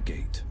pride of the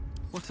gate.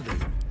 What are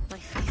they? My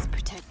faith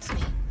protects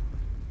me.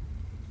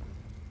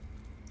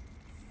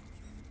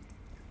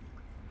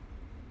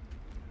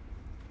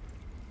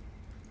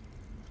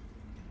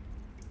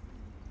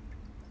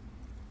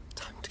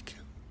 Time to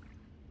kill.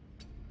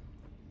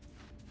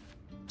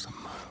 Some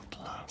mild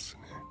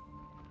larceny.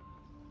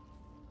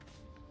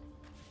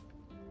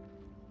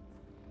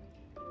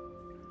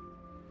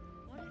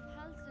 What if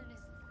Halsin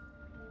is...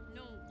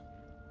 No.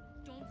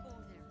 Don't go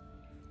there.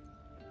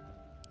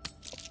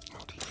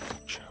 Not even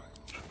a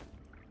challenge.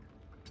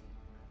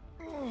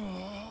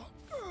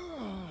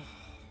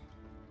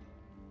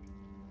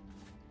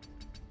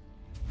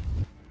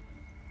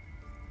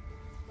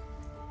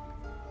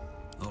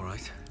 All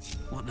right.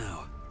 What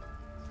now?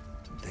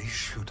 They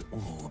should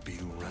all be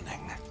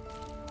running.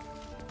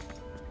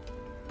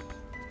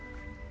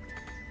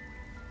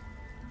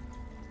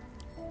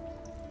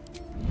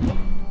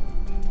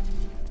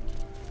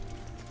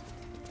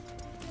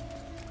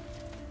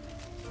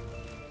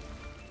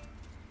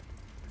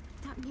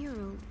 That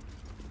mural,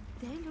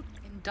 they look...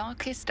 In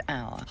darkest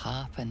hour,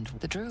 harp and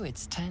the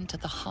druids turn to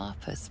the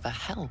harpers for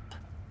help.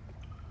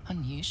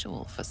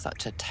 Unusual for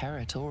such a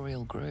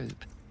territorial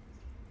group.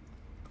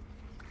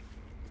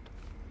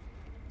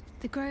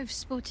 The Grove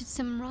sported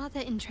some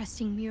rather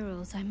interesting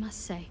murals, I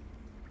must say.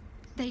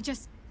 They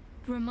just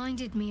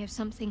reminded me of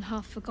something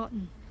half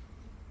forgotten.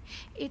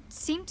 It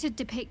seemed to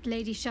depict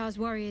Lady Shah's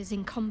warriors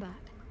in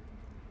combat.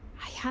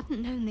 I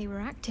hadn't known they were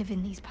active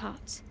in these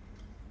parts.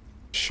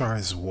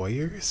 Shar's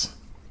warriors?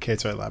 Care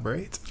to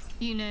elaborate?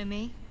 You know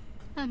me.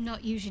 I'm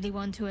not usually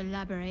one to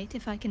elaborate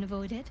if I can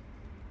avoid it.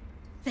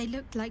 They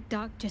looked like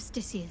dark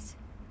justiciars,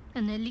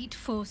 an elite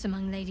force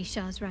among Lady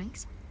Shah's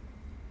ranks.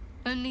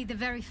 Only the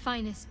very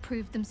finest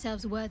proved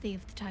themselves worthy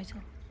of the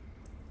title.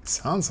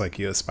 Sounds like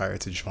you aspire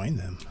to join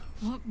them.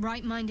 What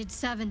right-minded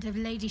servant of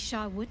Lady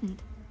Shah wouldn't?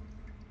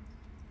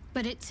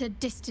 But it's a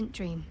distant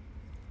dream.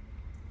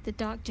 The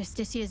Dark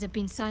Justiciars have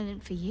been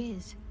silent for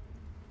years.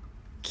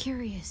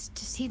 Curious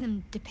to see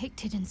them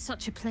depicted in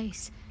such a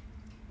place.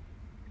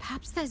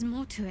 Perhaps there's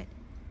more to it.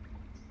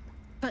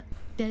 But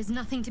there's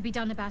nothing to be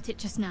done about it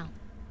just now.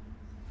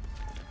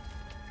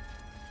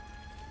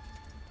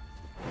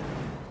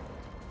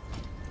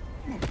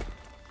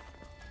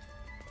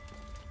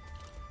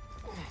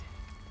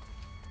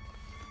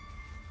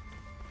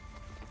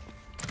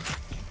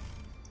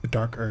 The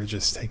Dark Urge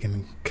is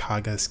taking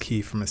Kaga's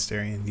key from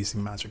Asterion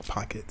using magic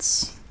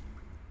pockets.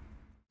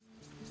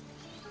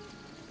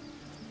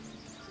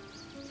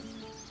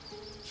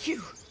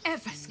 You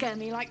ever scare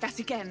me like that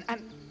again,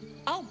 and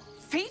I'll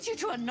feed you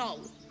to a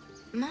knoll.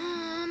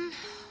 Mom,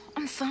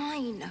 I'm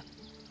fine.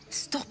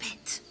 Stop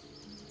it.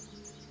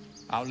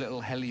 Our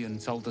little Hellion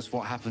told us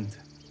what happened.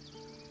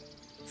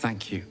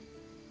 Thank you.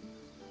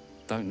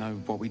 Don't know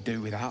what we'd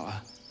do without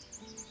her.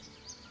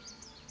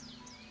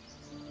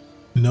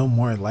 No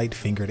more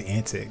light-fingered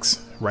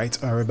antics,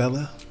 right,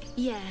 Arabella?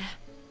 Yeah.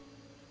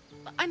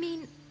 I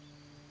mean,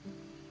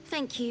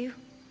 thank you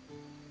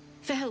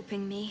for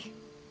helping me.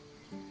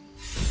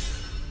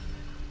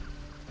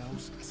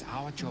 Bells, it's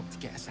our job to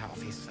get us out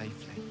of here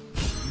safely,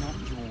 not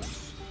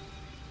yours.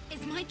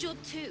 It's my job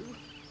too.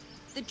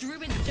 The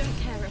druids don't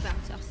care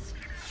about us.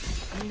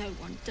 No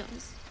one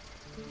does.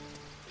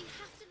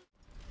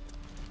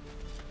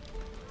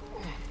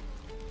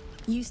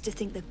 Used to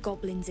think the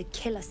goblins would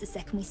kill us the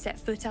second we set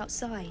foot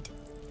outside.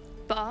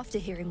 But after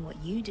hearing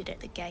what you did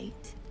at the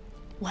gate,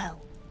 well,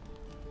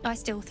 I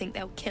still think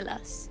they'll kill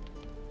us.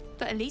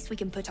 But at least we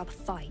can put up a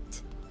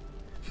fight.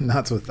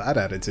 Not with that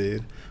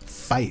attitude.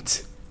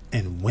 Fight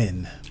and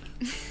win.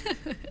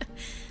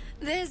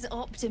 There's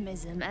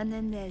optimism and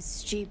then there's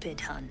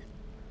stupid, hun.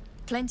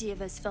 Plenty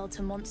of us fell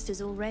to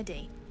monsters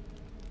already.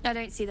 I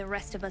don't see the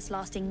rest of us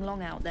lasting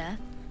long out there.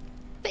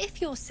 But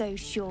if you're so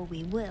sure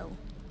we will,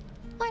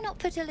 why not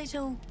put a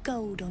little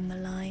gold on the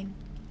line?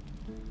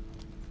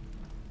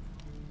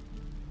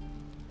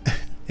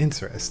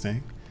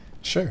 Interesting.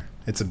 Sure,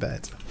 it's a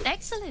bet.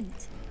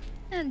 Excellent.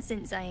 And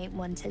since I ain't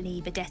one to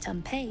leave a debt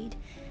unpaid,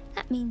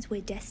 that means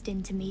we're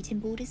destined to meet in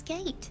Baldur's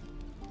Gate.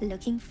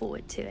 Looking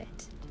forward to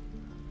it.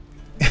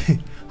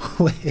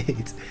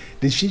 Wait,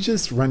 did she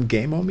just run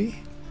game on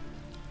me?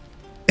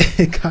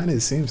 It kind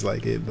of seems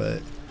like it,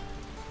 but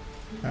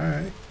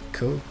alright,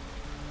 cool.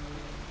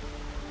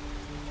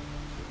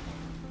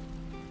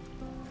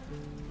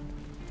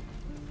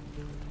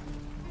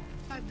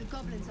 Hope the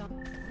goblins are.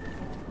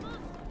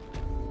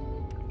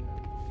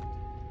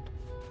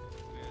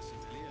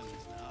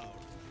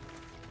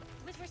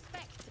 With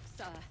respect,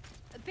 sir,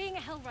 being a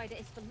Hellrider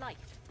is for life.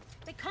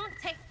 They can't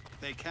take...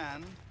 They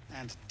can,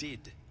 and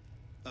did.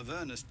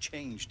 Avernus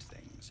changed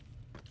things.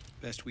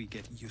 Best we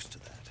get used to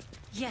that.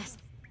 Yes.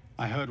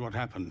 I heard what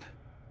happened.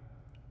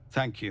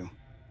 Thank you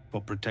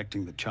for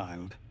protecting the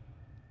child.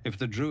 If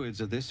the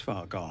druids are this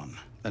far gone,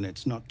 then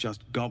it's not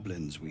just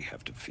goblins we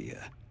have to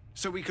fear.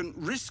 So we can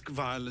risk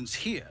violence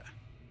here,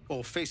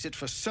 or face it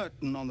for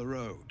certain on the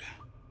road.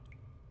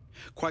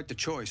 Quite the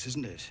choice,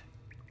 isn't it?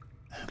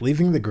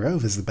 Leaving the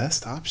grove is the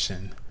best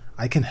option.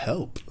 I can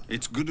help.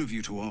 It's good of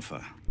you to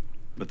offer,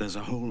 but there's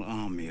a whole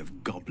army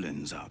of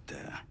goblins out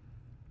there.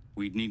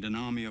 We'd need an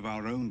army of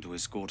our own to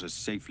escort us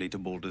safely to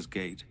Baldur's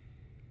Gate.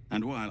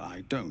 And while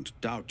I don't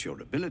doubt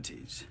your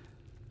abilities,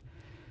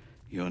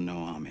 you're no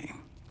army.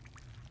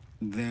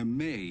 There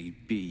may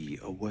be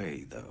a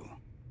way, though.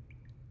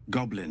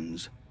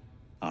 Goblins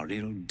are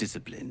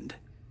ill-disciplined.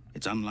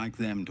 It's unlike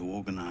them to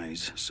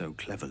organize so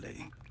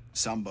cleverly.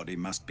 Somebody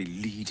must be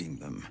leading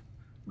them,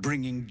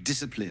 bringing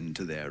discipline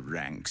to their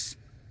ranks.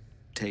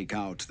 Take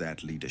out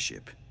that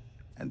leadership,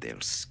 and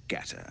they'll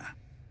scatter.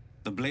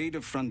 The Blade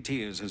of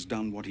Frontiers has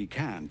done what he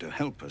can to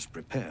help us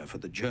prepare for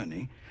the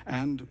journey,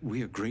 and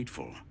we are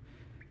grateful.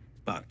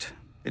 But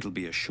it'll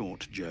be a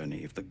short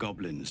journey if the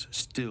goblins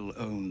still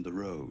own the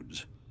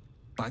roads.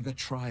 By the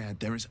Triad,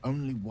 there is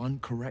only one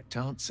correct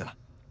answer.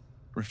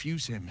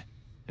 Refuse him,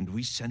 and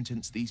we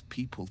sentence these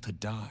people to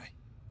die.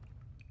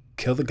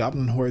 Kill the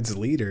Goblin Horde's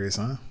leaders,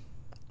 huh?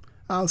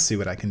 I'll see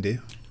what I can do.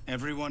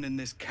 Everyone in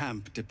this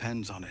camp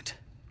depends on it.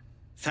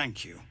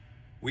 Thank you.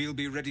 We'll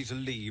be ready to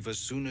leave as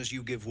soon as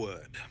you give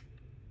word.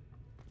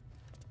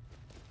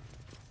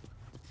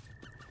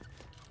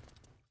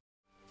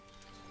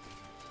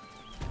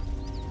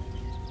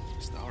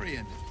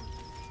 Starian,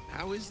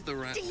 how is the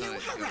rat Do you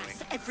diet harass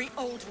going? every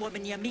old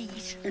woman you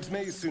meet? It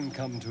may soon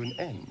come to an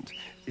end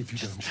if you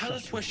don't Tell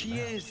us where she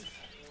is.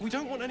 We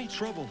don't want any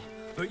trouble.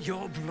 But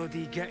you're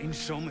bloody getting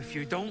some if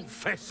you don't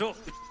fess up.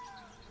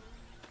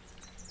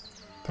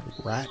 The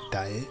rat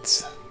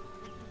diets.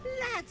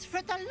 Lads,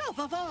 for the love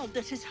of all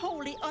that is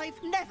holy,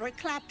 I've never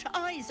clapped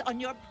eyes on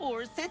your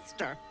poor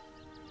sister.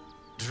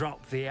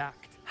 Drop the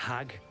act,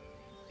 hag.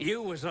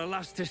 You was the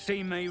last to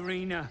see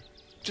Mayrina.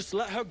 Just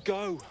let her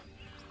go.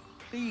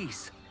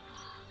 Please.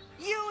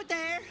 You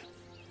there?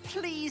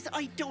 Please,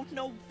 I don't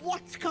know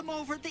what's come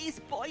over these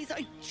boys.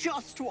 I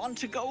just want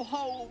to go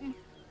home.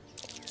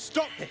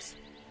 Stop this.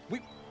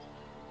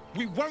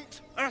 We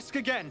won't ask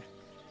again.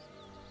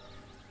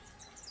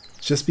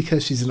 Just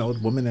because she's an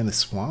old woman in a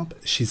swamp,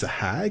 she's a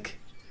hag?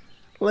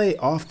 Lay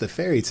off the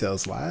fairy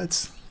tales,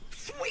 lads.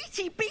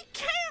 Sweetie, be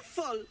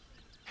careful!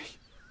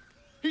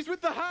 He's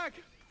with the hag.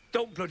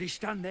 Don't bloody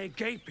stand there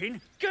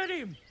gaping. Get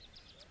him!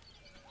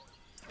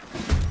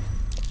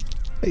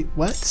 Wait,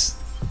 what?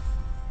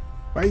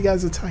 Why are you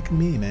guys attacking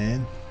me,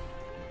 man?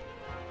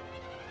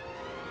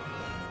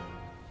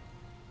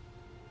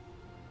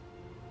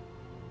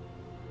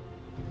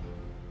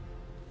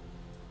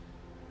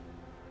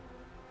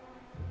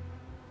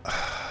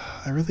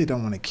 I really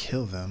don't want to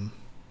kill them.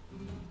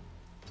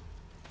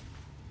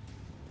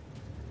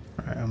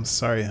 Alright, I'm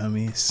sorry,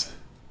 homies.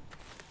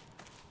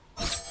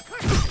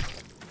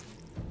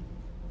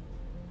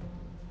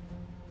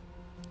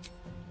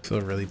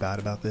 Feel really bad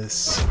about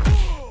this.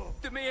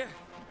 Demir!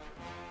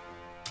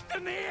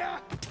 Demir!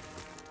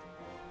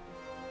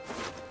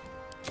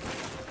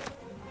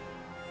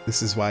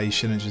 This is why you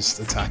shouldn't just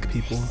attack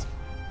people.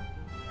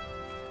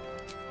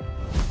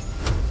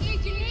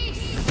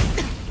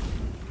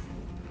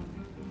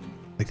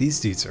 Like, these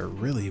dudes are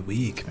really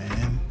weak,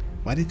 man.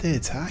 Why did they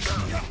attack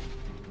me?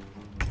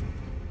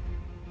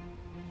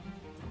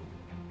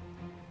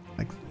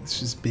 Like, it's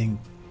just being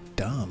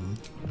dumb.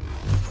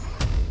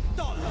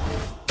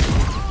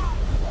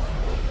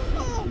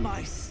 Oh,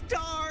 my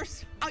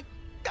stars! I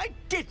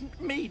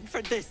didn't mean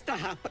for this to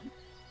happen.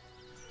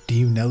 Do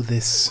you know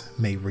this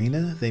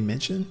Mayrina they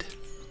mentioned?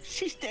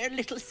 She's their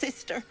little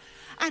sister,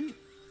 and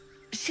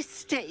she's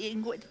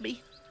staying with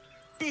me.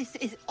 This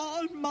is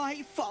all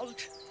my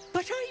fault,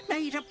 but I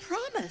made a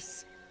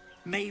promise.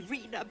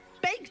 Mayrina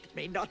begged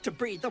me not to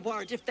breathe a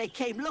word if they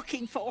came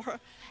looking for her,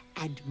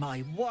 and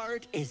my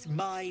word is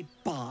my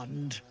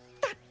bond.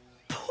 That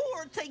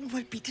poor thing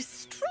will be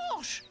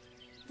distraught.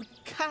 We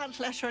can't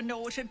let her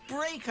know, it'd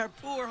break her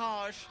poor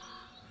heart.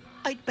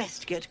 I'd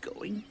best get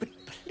going, but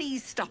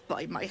please stop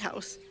by my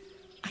house.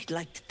 I'd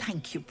like to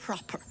thank you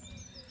proper.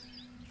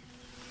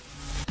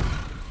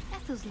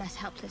 Ethel's less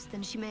helpless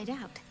than she made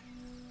out.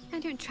 I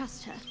don't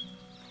trust her.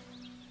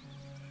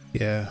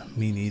 Yeah,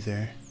 me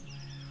neither.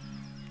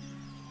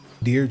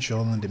 Dear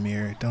Joel and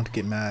Demir, don't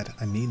get mad.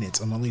 I mean it.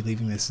 I'm only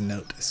leaving this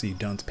note so you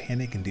don't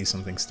panic and do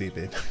something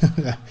stupid.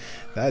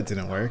 That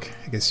didn't work.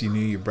 I guess you knew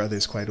your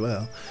brothers quite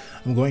well.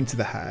 I'm going to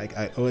the hag.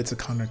 I owe it to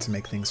Connor to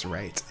make things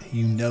right.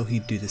 You know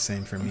he'd do the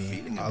same for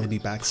me. I'll be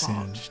back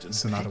soon.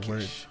 So not a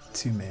word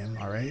too, ma'am,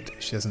 alright?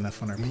 She has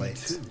enough on her plate.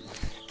 Too.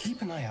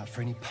 Keep an eye out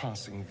for any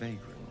passing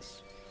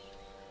vagrants.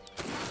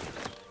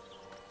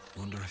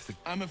 Wonder if the...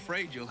 I'm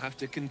afraid you'll have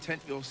to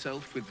content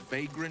yourself with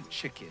vagrant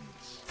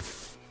chickens.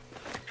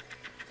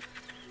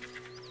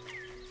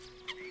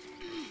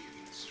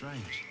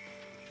 Strange.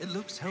 It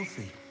looks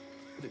healthy,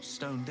 but it's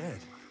stone dead.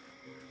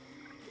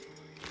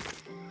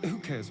 Who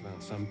cares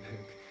about some pig?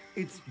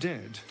 It's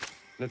dead.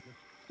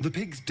 The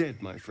pig's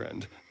dead, my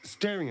friend.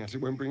 Staring at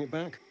it won't bring it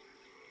back.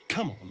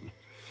 Come on.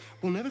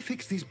 We'll never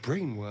fix these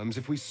brainworms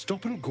if we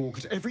stop and gawk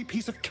at every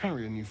piece of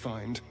carrion you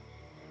find.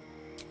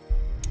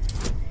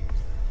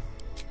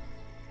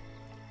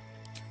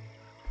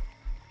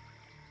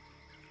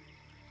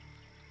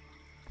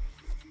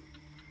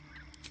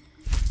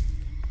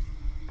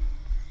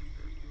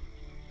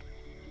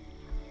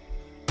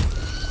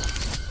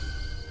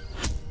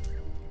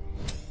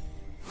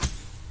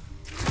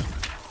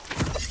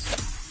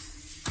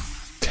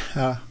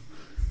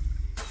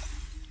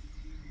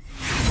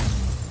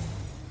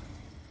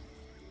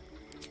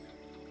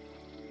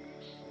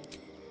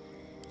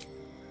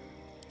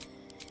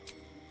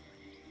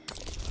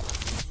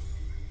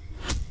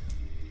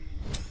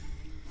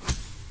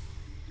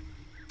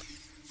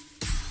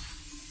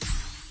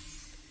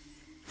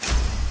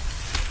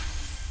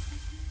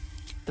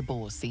 The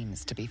boar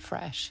seems to be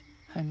fresh,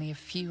 only a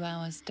few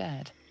hours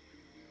dead.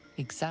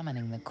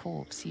 Examining the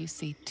corpse, you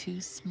see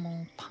 2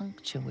 small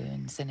puncture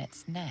wounds in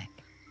its neck.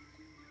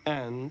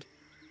 And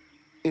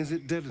is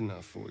it dead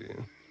enough for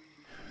you?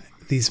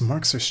 These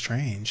marks are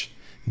strange.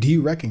 Do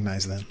you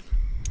recognize them?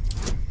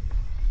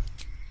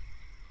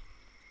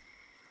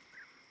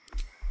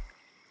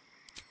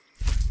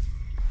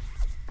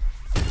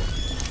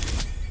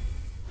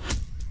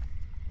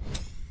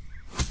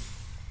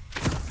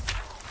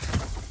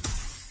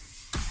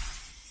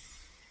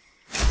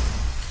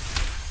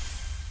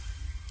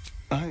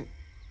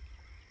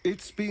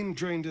 It's been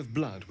drained of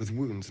blood with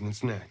wounds in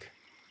its neck.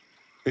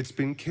 It's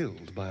been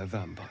killed by a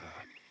vampire.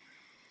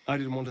 I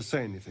didn't want to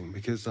say anything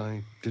because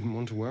I didn't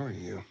want to worry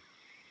you.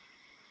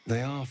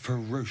 They are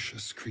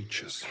ferocious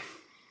creatures.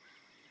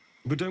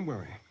 But don't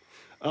worry.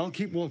 I'll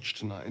keep watch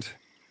tonight.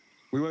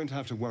 We won't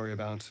have to worry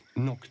about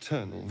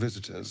nocturnal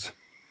visitors.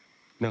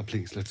 Now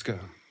please, let's go.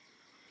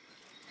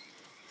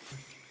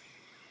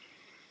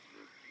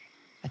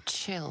 A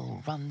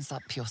chill runs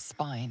up your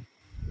spine.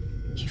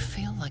 You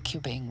feel like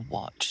you're being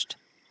watched.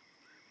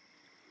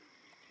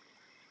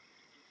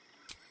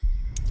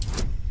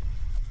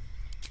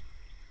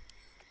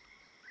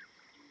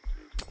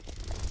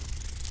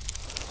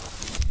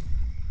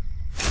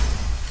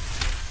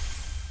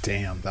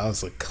 Damn, that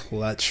was a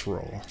clutch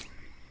roll.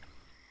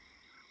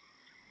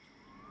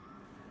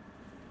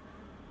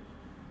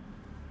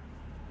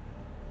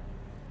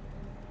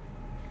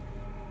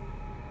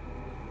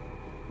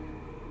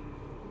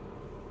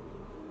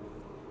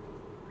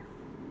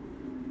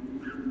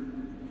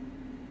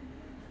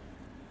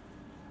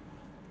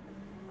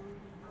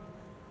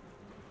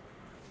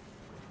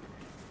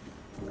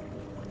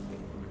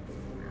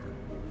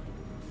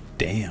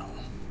 Damn.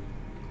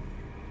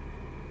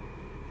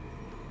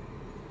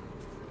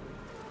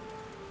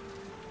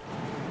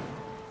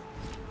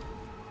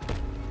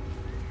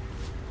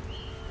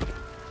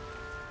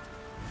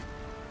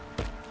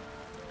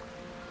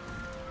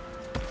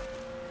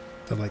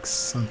 Feel like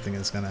something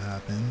is gonna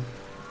happen.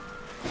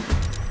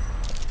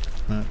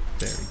 Oh,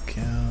 there we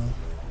go.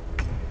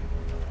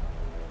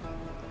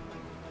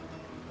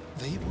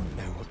 They won't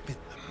know what bit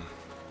them.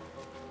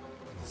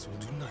 This will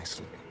do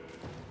nicely.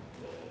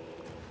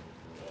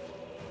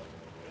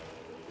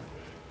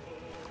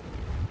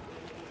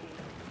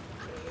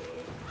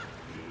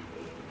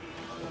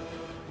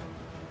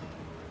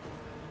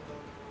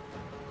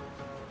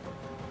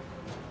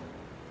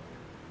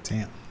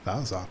 Damn, that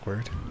was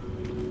awkward.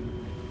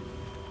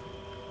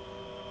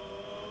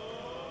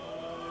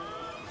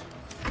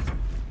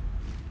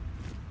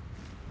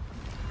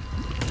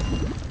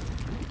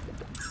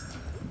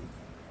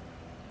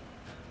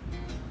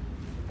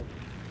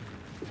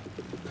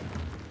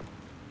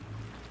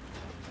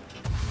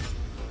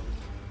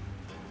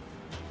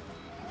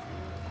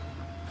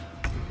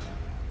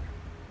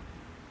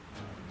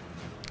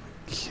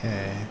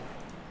 Okay.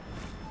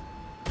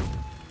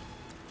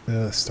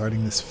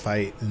 Starting this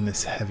fight in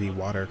this heavy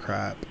water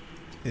crap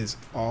is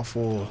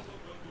awful.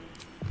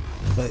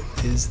 But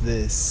is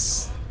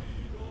this...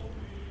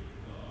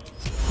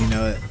 You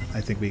know what?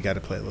 I think we gotta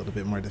play a little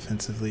bit more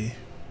defensively.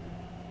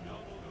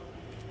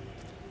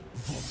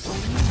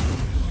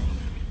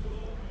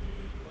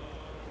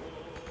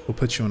 We'll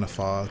put you in a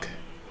fog.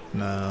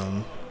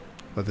 And,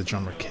 let the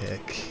drummer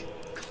kick.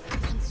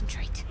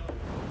 Concentrate.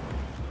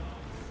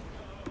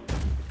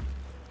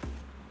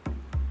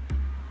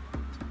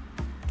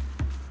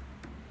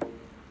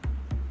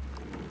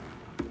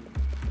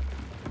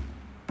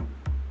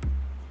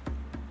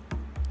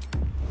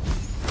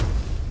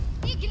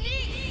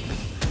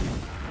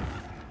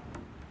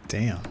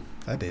 Damn,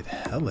 that did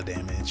hella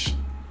damage.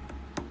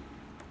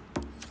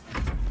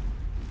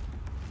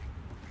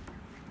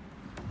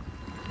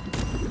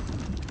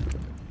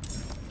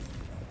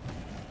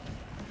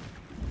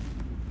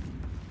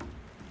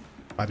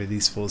 Why do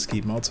these fools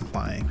keep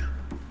multiplying?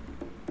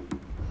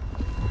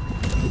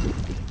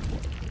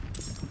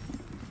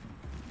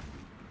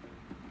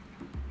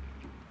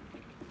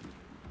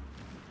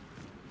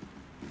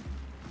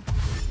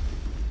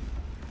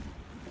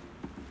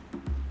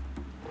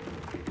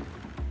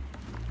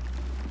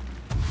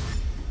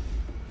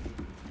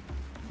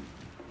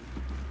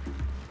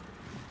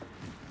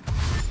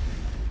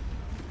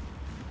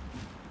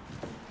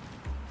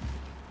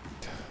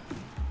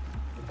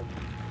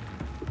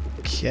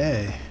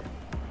 Okay.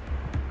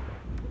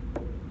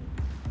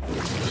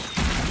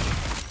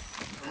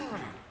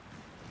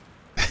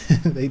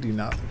 They do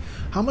not.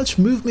 How much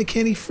movement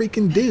can he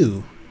freaking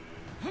do?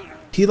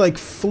 He like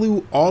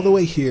flew all the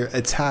way here,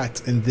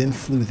 attacked, and then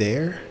flew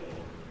there?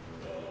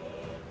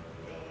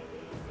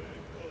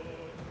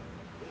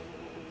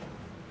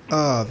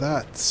 Oh,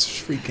 that's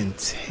freaking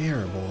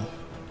terrible.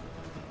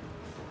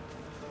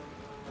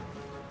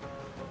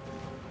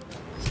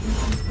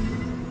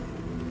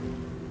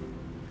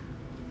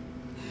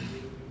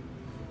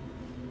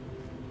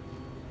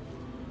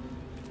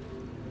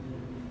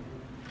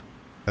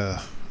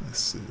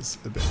 This is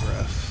a bit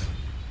rough.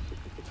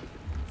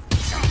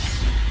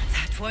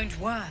 That won't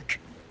work.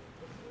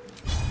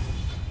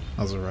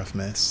 That was a rough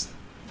miss.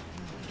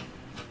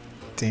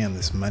 Damn,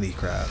 this muddy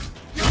crap.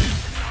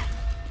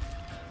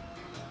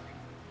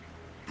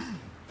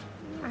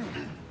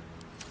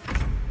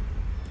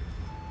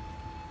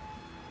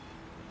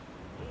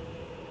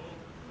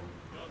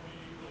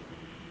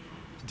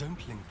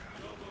 Don't linger.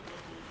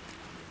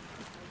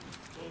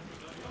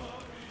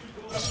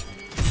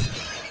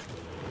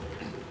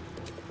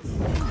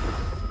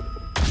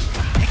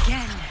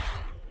 Again.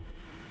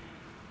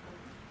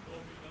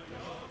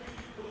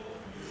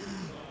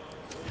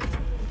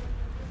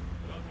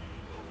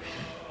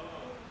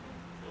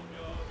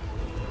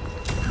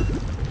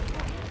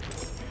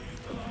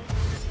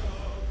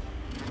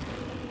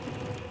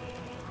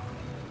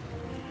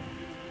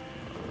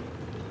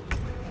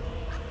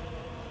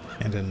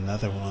 And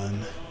another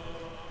one.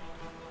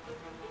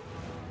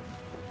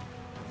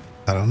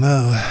 I don't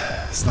know.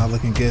 It's not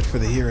looking good for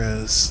the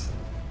heroes.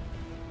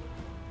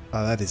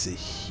 Oh, that is a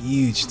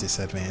huge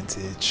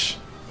disadvantage.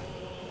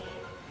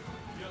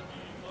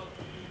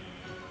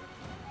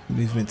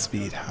 Movement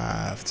speed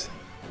halved.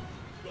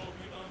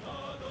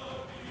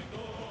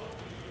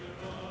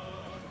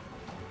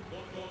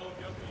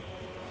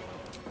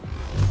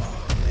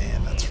 Oh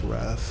man, that's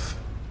rough.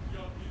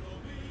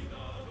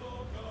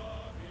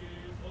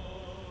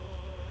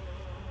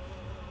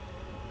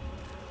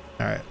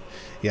 Alright.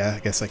 Yeah, I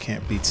guess I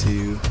can't be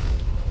too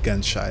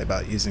gun shy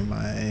about using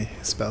my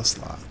spell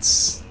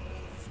slots.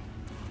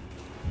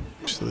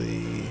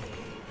 Actually,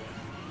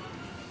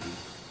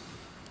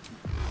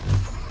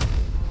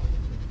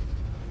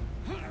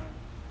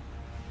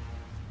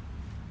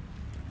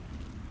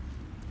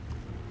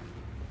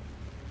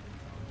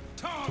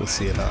 we'll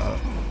see it out.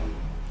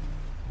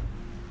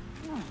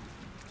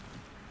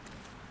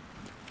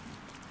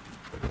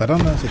 But I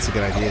don't know if it's a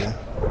good idea.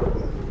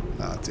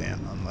 Oh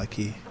damn,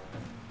 unlucky.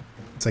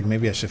 It's like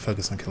maybe I should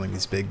focus on killing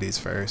these big dudes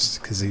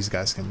first, because these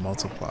guys can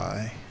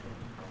multiply.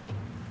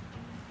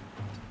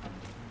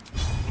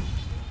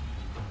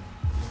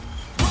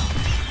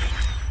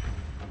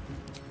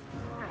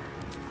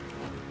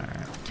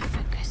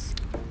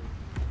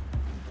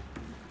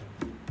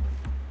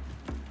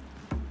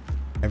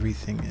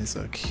 Everything is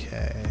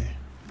okay.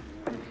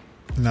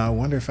 Now I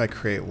wonder if I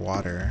create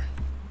water,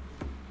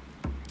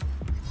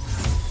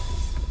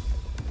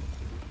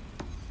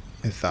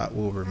 if that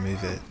will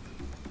remove it.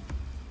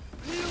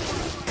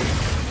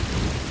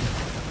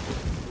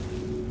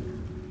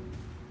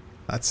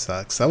 That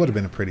sucks. That would have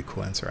been a pretty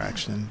cool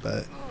interaction,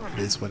 but it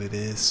is what it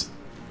is.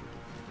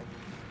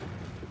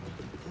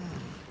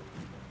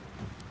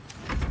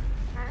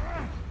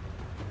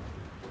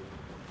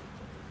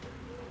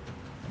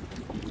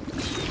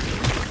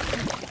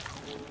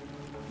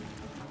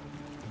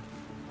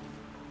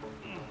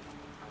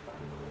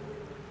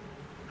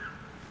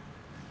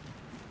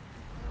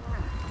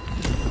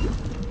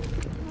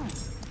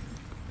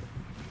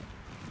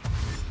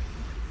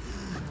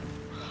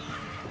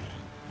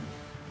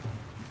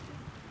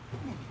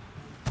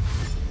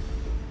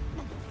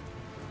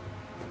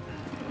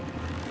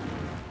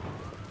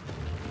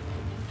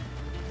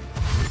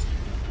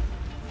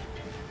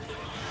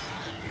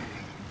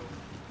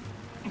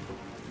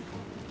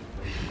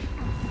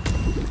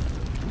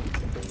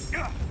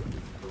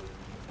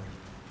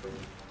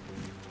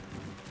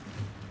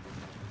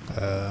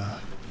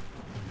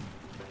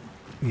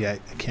 Yeah,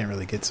 I can't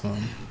really get to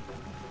him.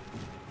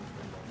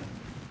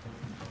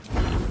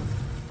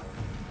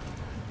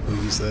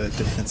 We'll use the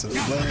defensive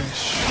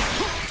flourish.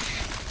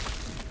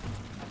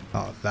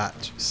 Oh, that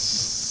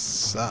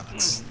just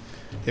sucks.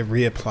 It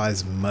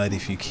reapplies mud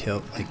if you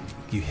kill, like,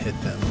 you hit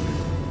them.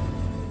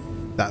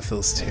 That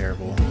feels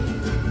terrible.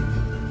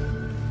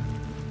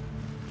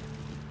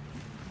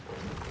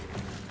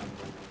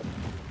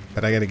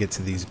 But I gotta get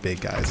to these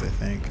big guys, I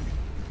think.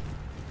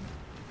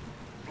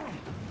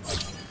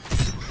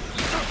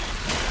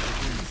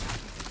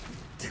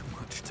 Too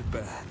much to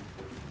bear.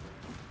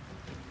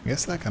 I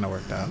guess that kind of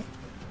worked out.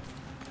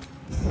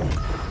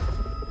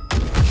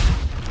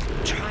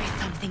 Try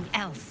something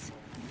else.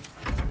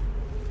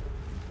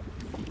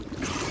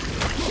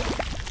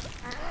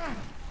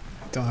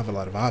 Don't have a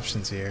lot of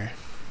options here.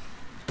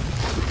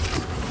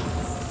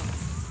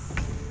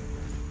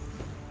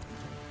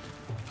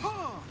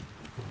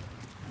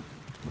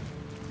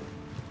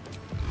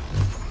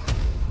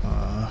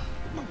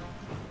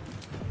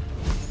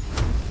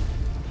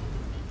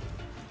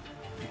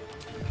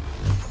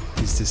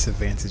 These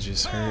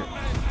disadvantages hurt.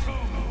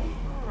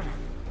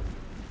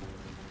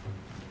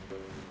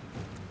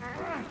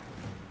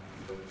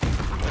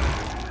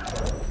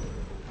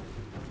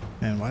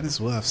 Man, why does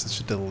Will have such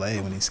a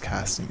delay when he's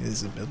casting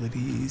his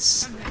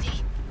abilities?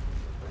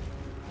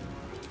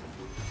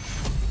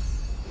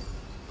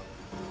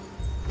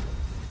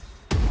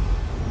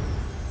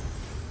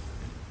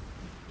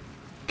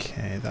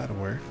 Okay, that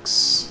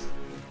works.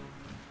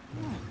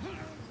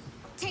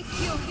 Take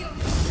you.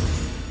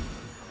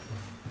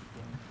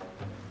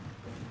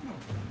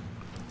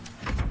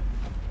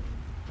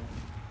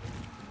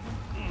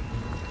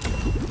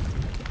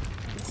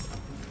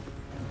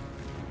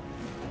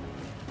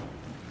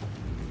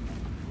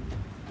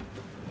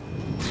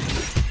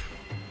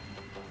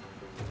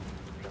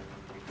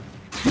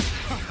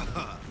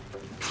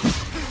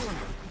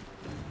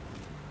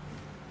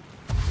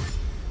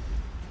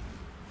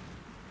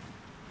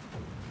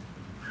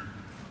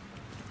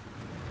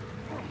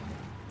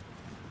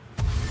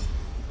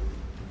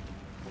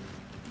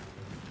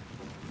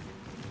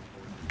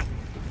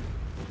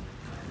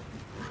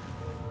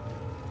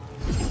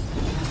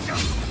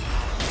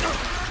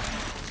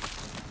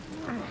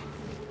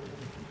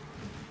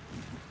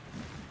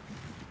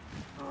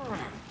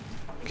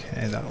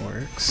 Okay, that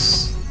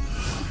works.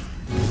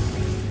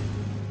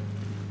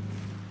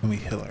 And we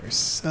heal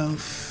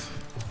ourselves.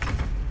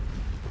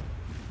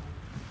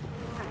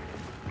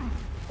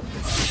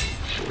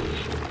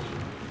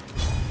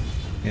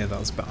 Yeah, that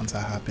was bound to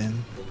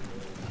happen.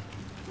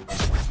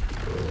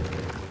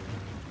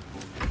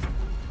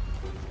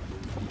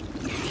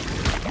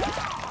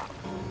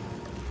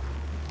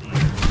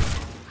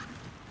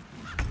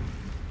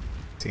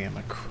 Damn,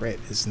 a crit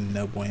is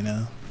no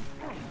bueno.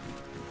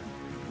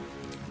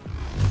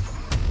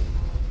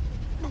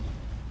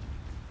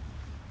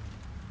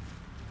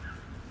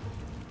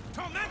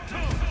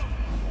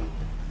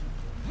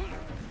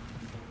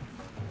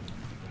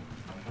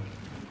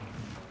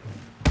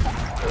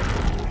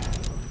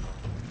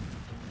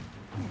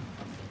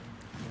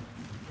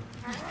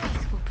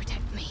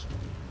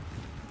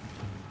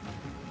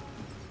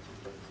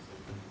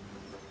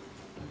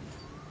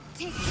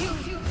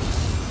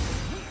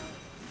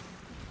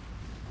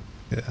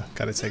 Yeah,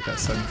 gotta take that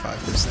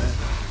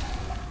 75%.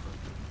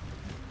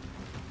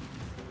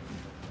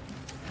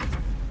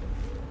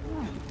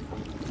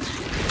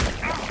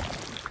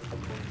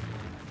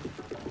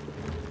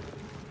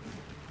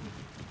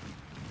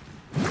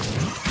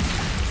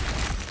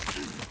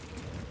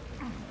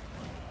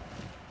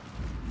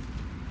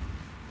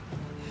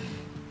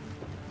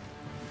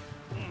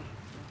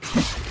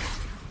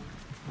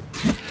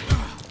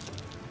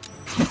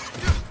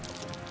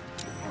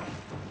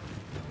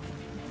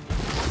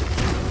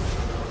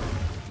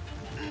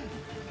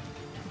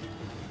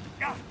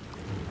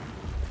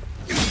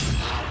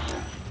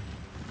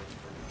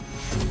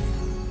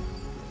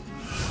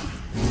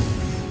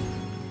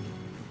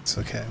 It's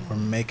okay, we're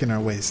making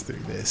our ways through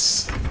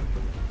this.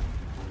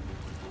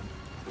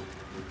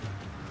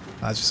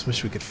 I just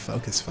wish we could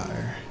focus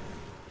fire.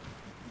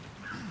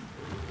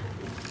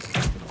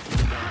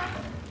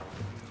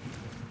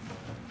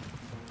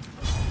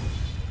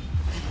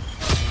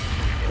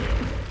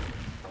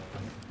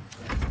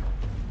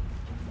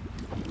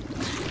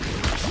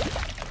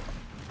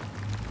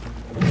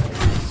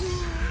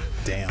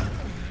 Damn.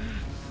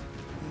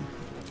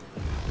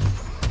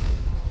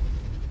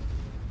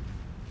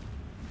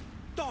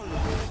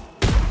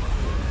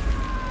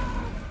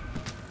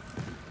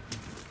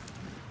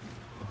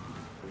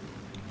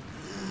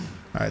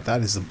 Alright,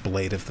 that is the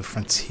blade of the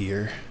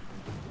frontier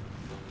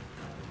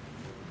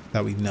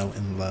that we know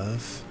and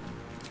love.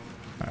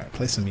 Alright,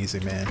 play some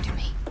music, man.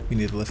 We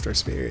need to lift our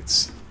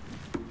spirits.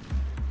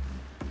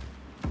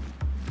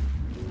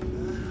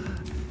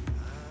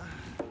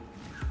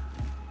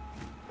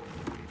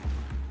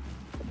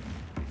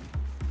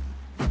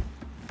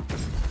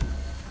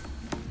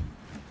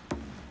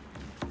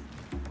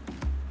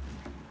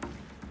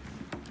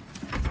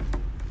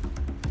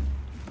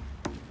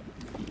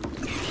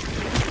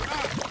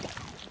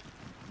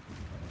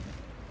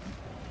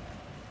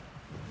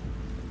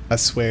 I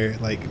swear,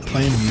 like,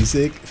 playing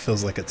music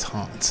feels like a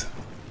taunt.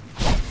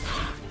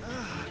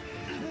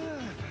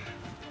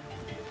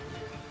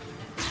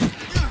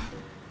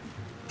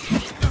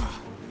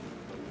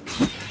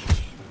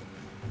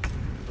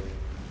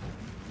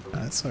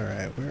 That's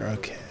alright, we're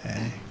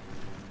okay.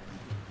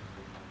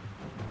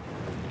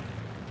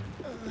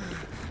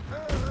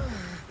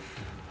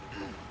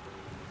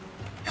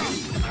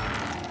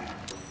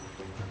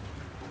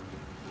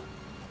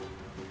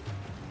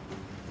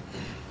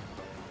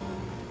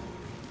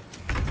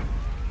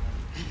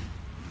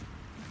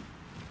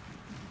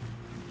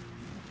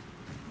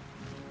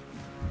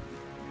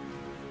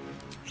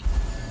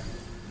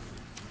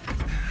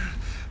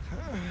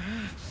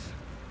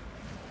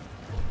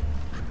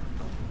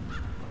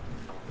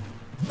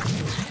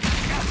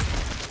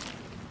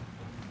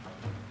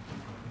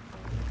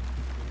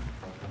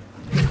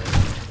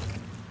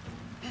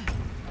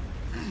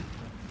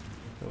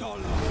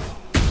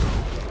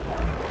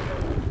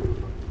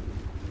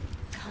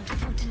 Can't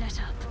afford to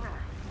let up.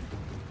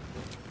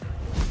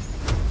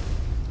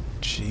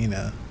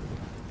 Gina.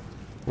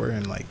 We're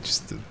in like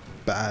just a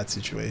bad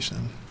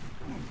situation.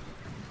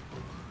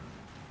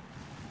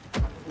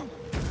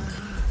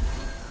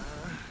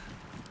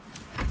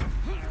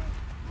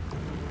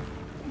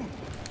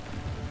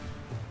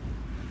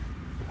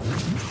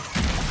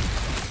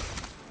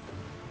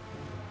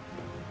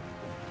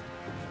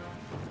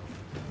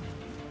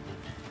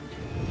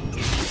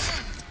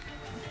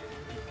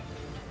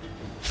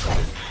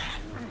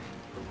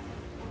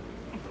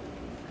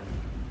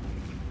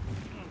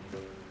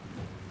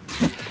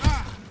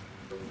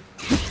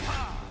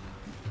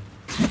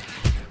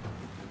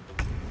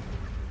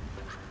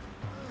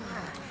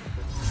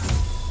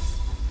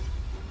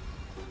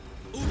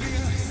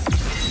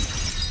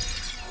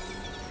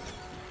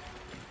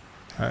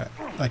 Alright,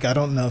 like I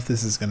don't know if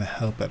this is gonna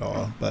help at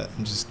all, but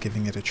I'm just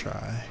giving it a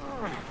try.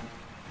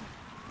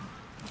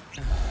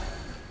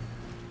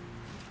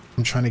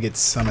 I'm trying to get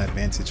some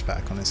advantage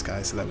back on this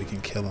guy so that we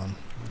can kill him.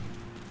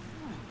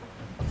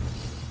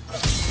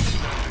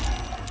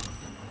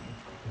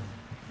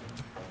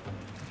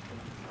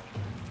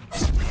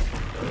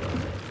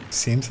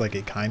 Seems like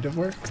it kind of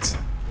worked.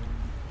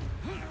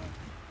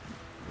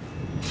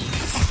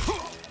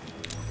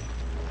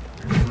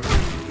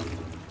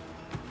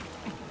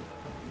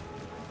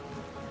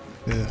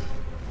 Yeah.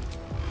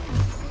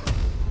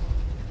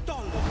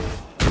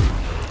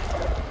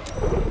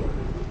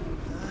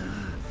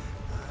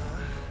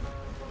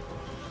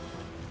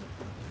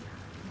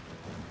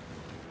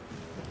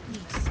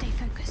 Need to stay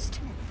focused.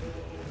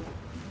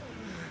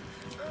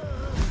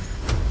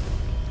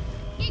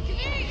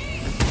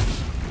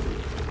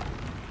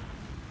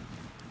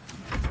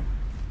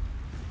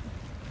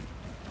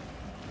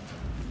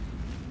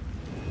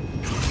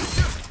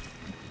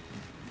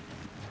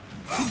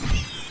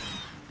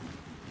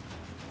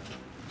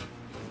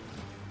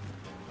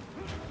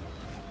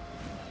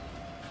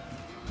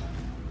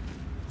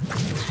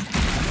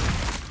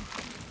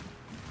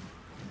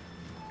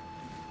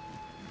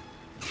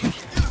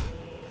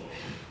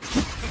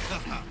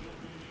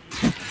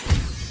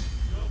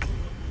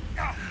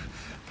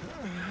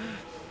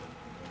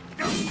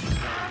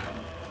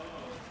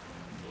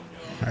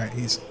 Alright,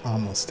 he's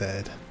almost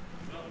dead.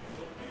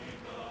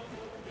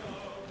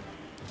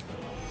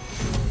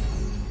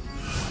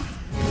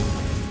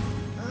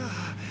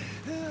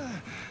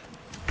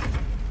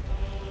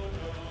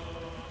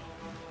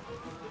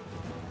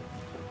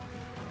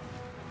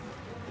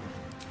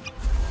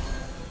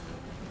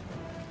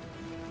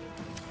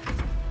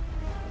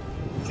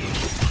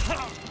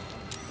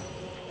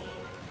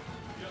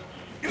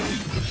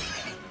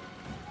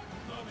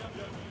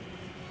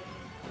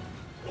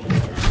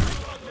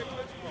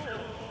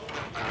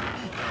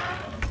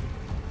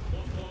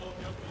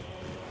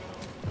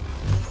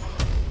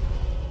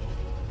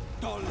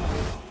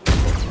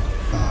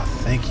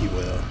 Thank you,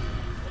 Will.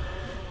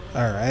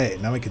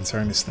 Alright, now we can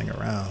turn this thing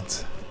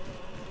around.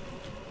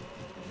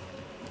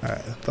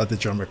 Alright, let the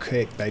drummer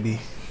kick, baby.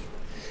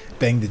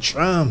 Bang the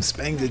drums!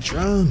 Bang the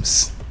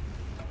drums!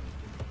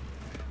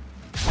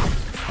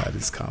 That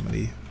is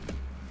comedy.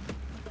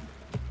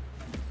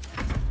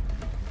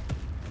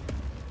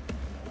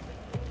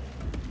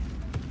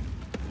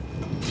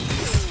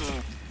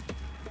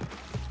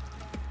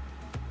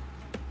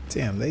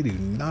 Damn, they do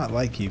not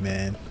like you,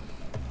 man.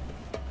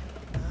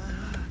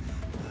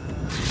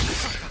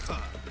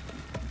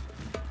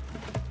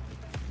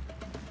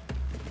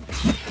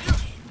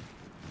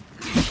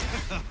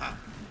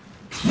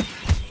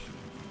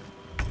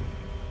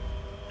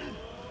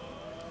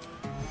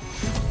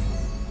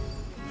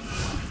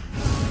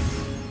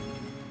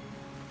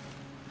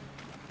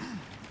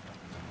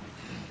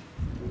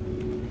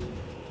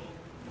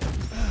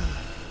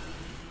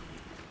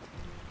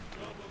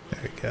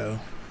 There we go.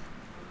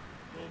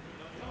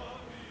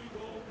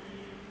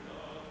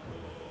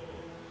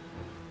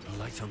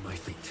 Light on my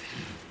feet.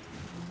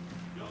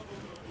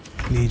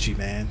 Need you,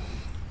 man.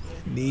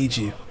 Need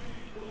you.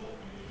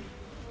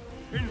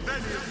 Bring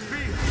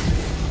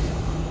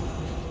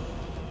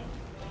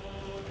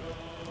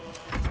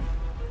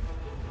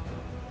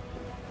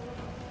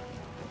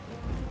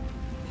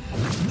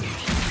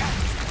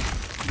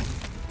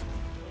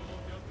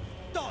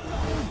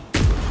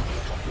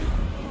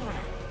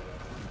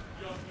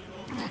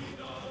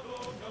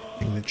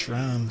the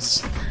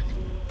drums.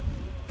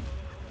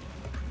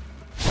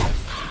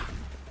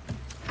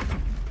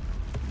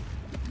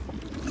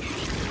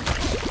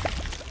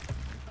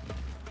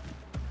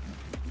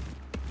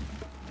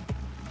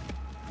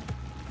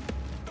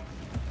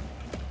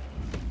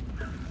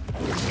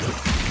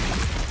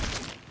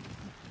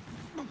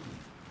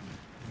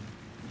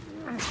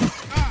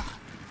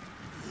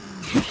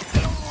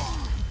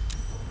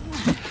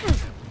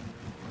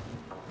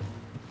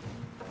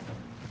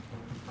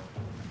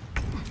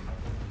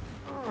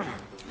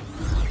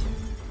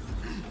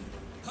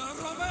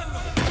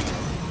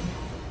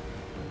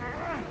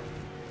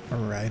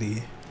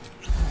 Alrighty,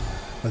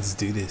 let's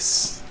do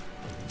this.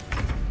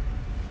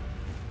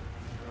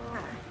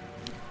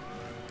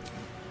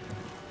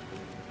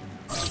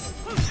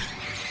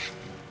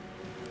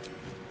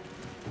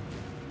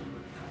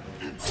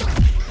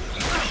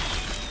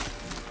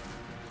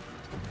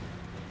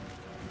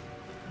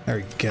 There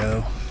we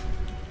go.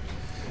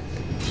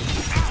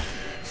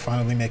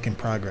 Finally making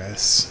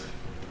progress.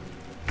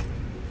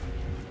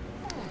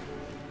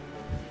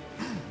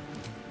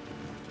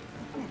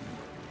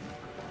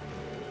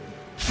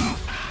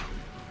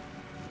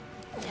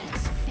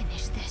 Let's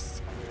finish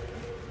this.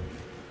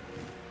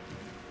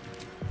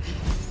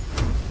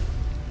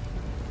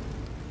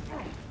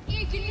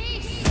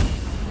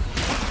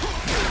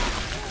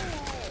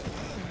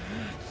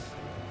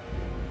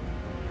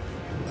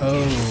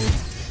 Oh.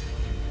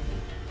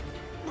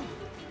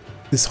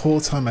 This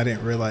whole time I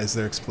didn't realize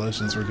their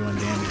explosions were doing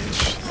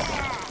damage.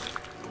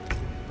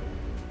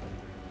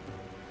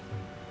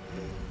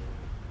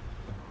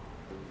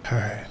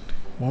 Alright,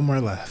 one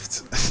more left.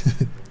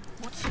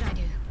 What should I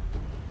do?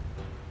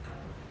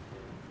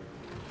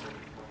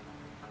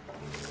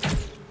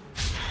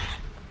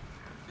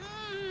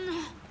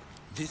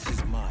 This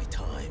is my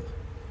time.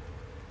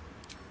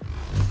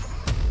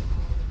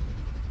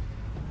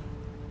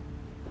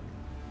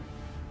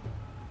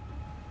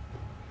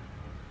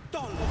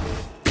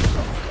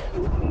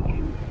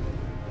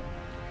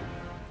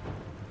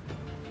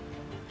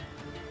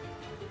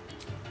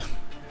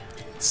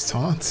 It's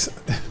taunt.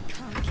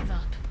 Can't give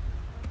up.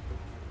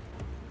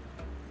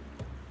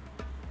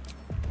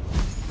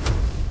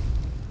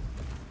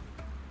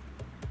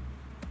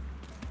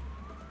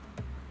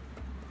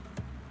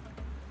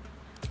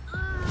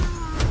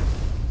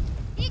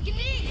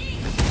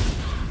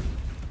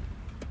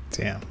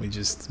 Damn, we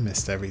just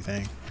missed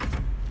everything.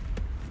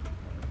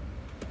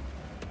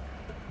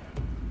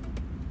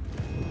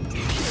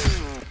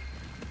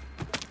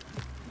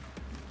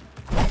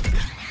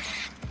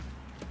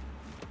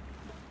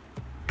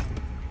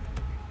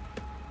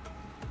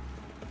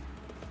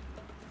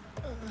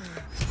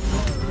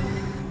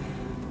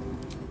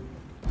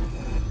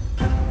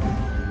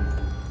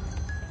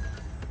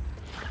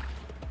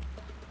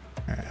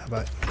 Alright, how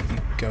about you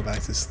go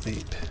back to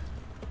sleep?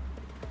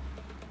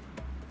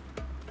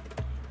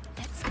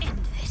 Let's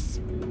end this.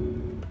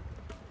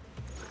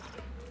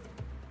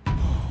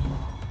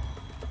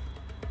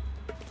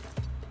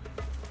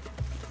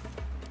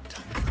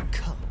 Time for a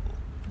cuddle.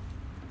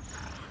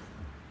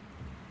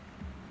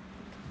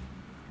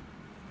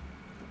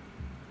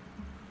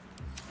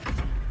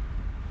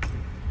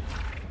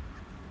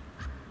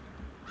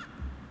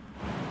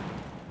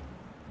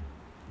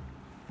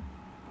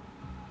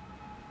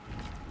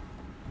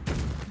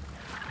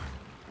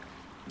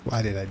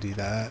 Why did I do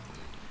that?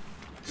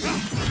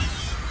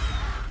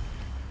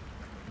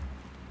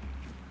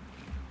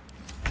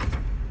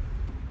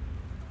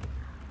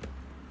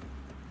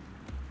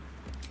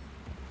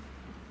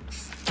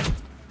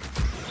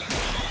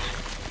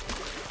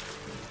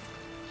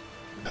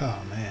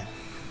 Oh man.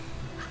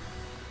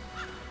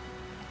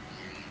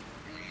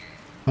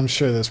 I'm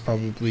sure there's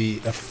probably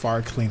a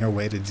far cleaner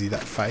way to do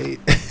that fight.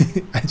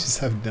 I just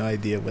have no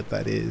idea what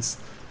that is.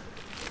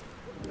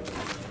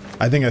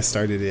 I think I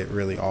started it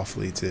really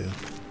awfully too.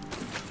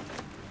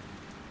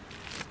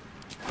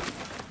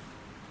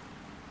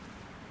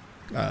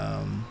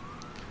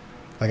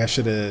 Like I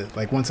should have,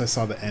 like once I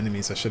saw the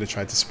enemies, I should have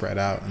tried to spread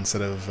out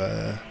instead of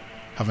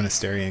having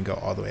Asterion go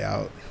all the way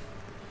out.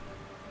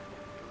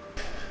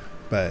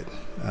 But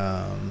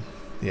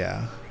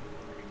yeah,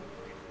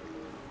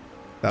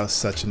 that was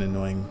such an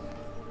annoying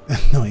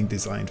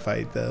design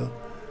fight though.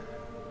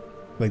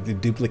 Like they're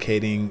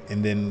duplicating,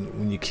 and then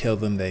when you kill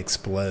them they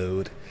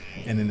explode,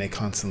 and then they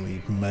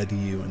constantly mud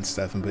you and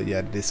stuff and put you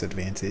at a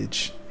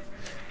disadvantage.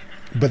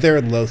 But they're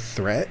a low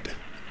threat.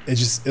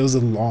 It was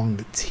a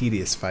long,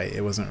 tedious fight.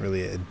 It wasn't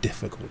really a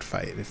difficult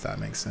fight, if that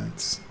makes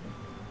sense.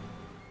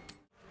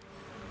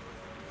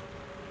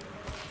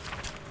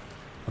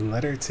 A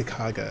letter to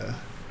Kaga.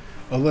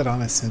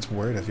 Oladana sent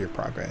word of your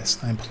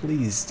progress. I am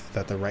pleased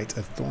that the Rite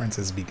of Thorns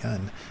has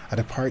begun. I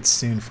depart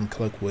soon from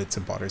Cloakwood to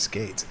Baldur's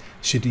Gate.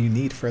 Should you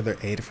need further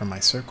aid from my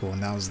circle,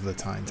 now is the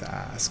time to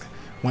ask.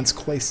 Once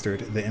cloistered,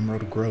 the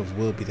Emerald Grove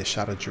will be the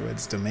Shadow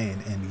Druid's domain,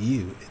 and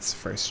you, its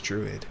first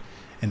druid.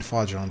 In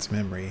Faldron's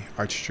memory,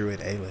 Archdruid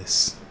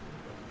Alis.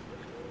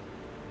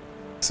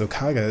 So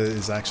Kaga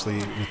is actually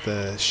with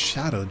the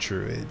Shadow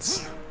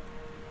Druids.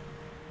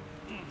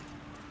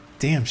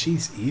 Damn,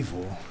 she's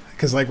evil.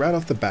 Because like right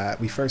off the bat,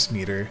 we first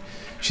meet her,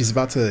 she's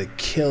about to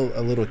kill a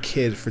little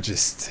kid for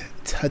just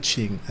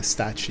touching a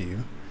statue.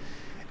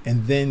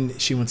 And then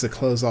she wants to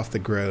close off the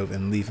grove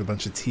and leave a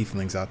bunch of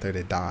tieflings out there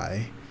to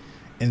die.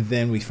 And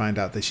then we find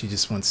out that she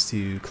just wants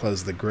to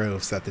close the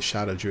grove so that the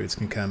Shadow Druids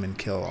can come and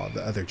kill all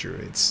the other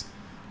druids.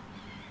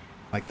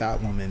 Like,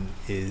 that woman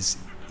is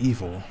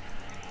evil.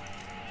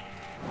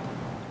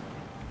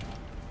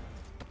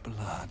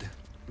 Blood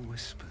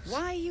whispers.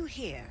 Why are you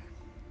here?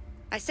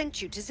 I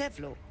sent you to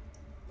Zevlor.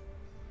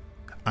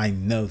 I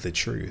know the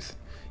truth.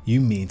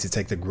 You mean to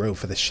take the grove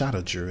for the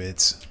Shadow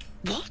Druids.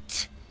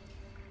 What?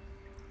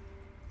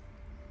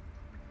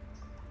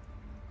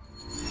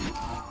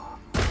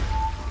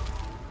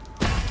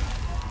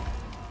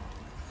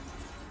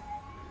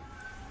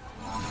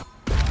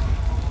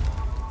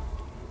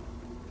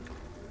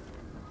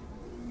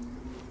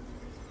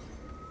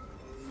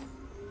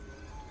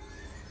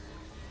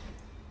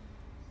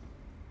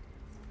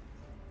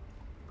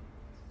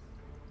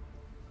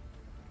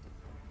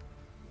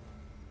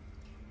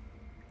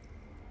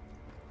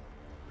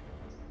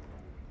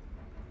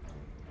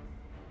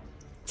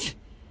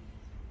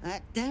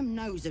 That damn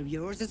nose of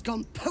yours has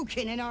gone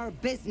poking in our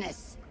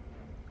business.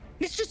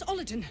 Mistress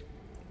Olladin,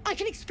 I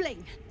can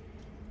explain.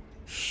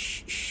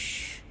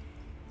 Shh.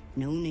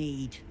 No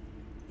need.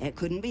 It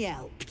couldn't be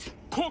helped.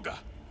 Korga!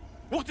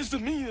 What is the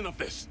meaning of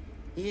this?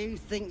 You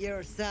think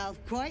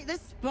yourself quite the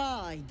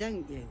spy,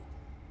 don't you?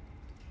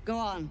 Go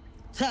on,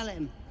 tell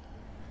him.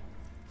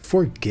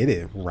 Forget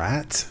it,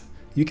 rat.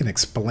 You can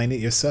explain it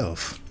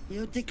yourself.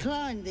 You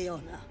declined the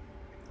honor.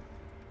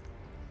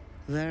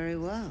 Very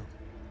well.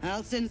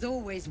 Alcin's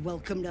always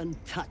welcomed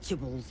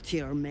untouchables to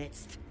your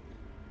midst.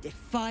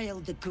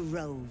 Defiled the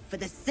grove for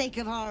the sake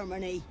of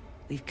harmony.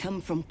 We've come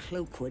from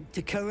Cloakwood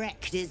to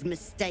correct his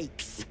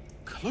mistakes.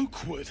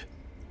 Cloakwood?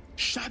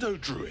 Shadow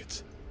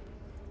Druid?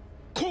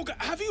 Korga,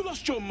 have you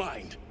lost your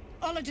mind?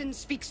 Olladin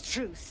speaks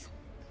truth.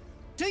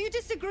 Do you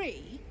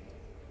disagree?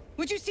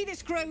 Would you see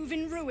this grove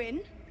in ruin?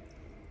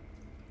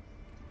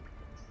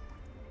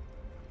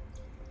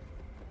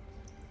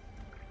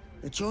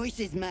 The choice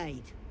is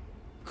made.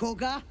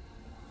 Korga,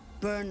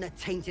 burn the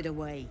tainted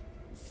away.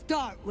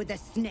 Start with the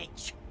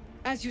snitch.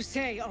 As you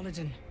say,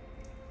 Olladin.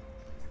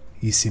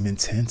 You seem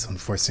intent on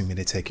forcing me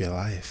to take your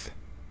life.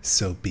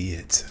 So be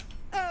it.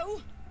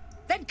 Oh,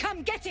 then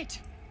come get it!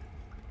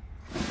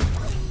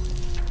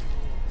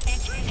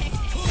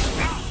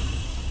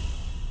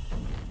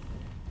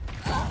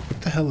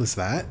 What the hell is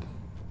that?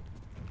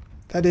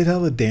 That did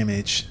hella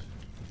damage.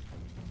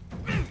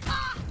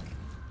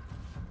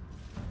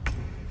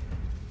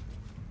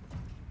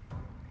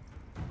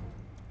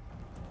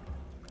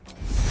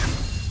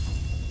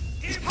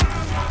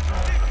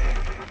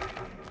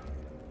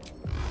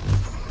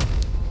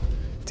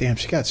 Damn,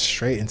 she got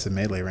straight into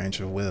melee range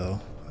of Will.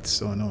 That's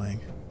so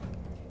annoying.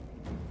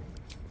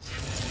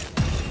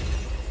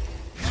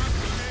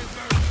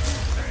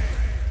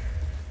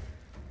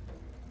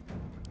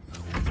 I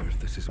wonder if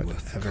this is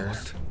worth the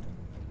cost.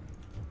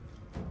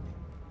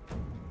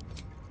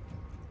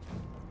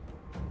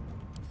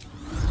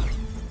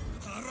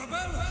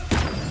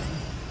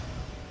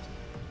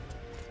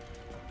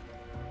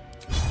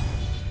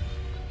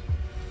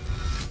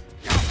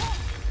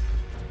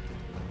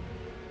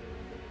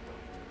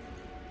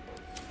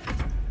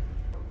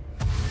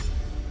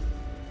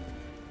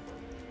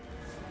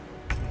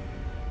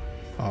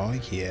 Oh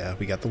yeah,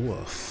 we got the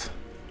wolf.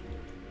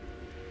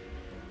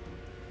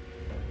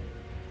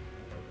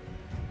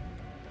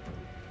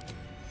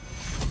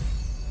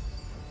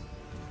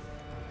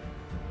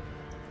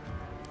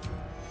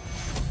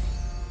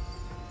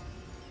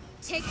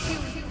 Take two.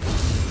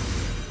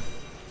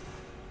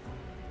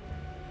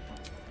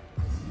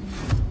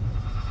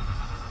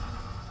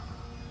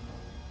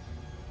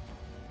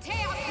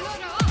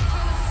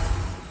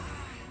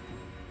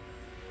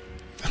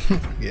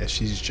 Yeah,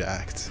 she's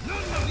jacked.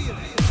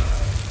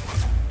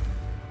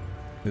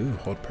 Ooh,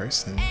 hold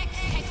person.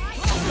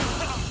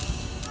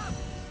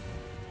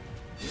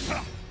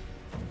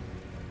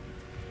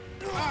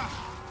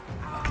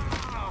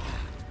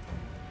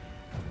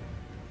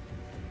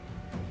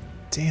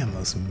 Damn,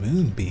 those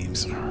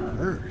moonbeams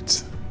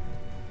hurt.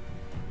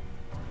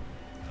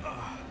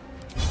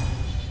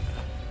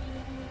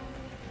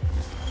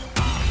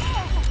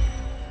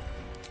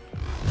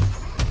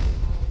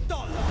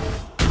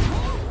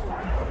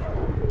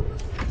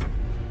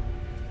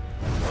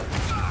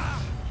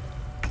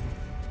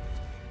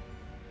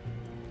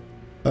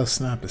 Oh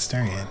snap,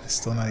 Asterion is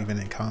still not even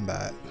in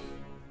combat.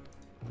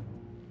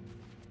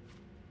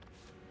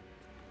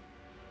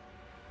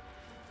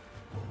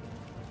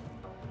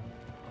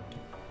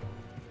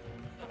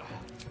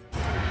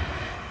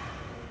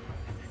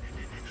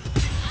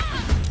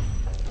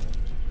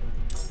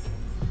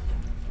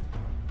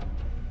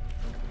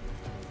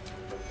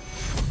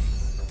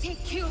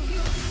 Take two.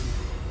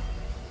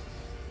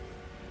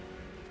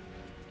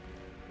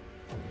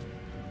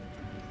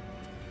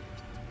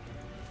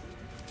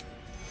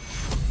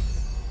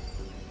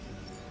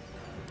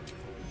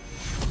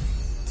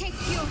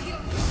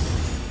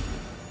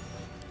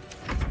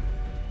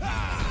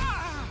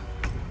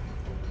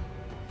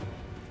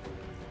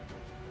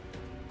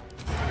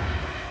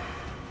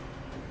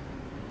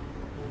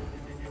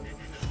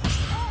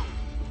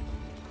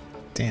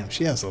 Damn,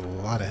 she has a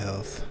lot of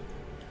health.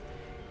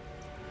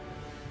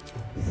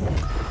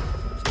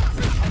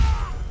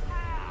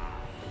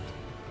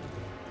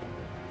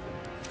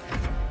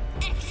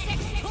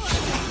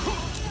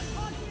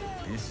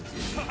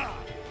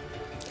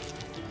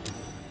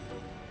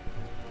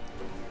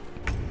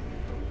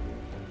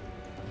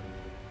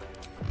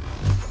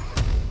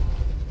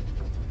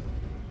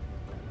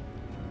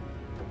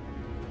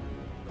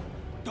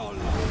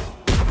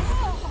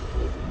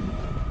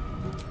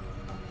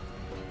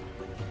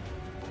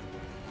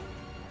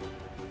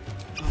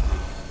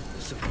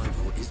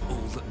 Survival is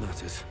all that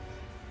matters.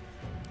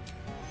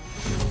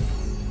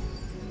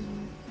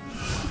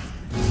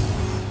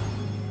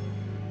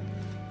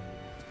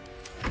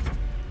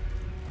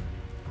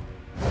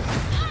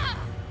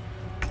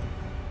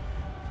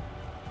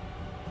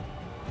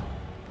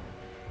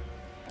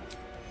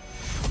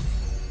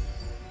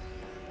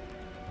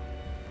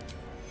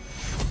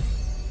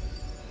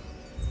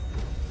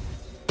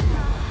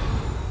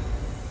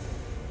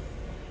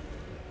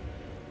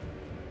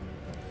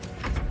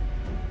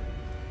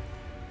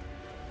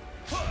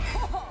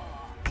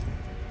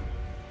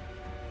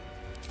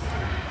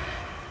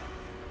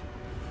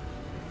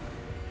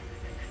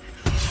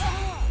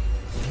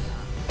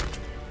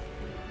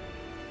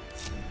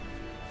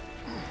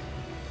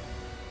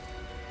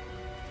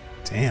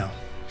 Damn,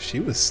 she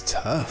was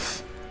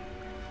tough.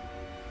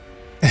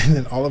 And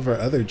then all of our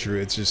other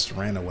druids just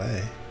ran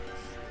away.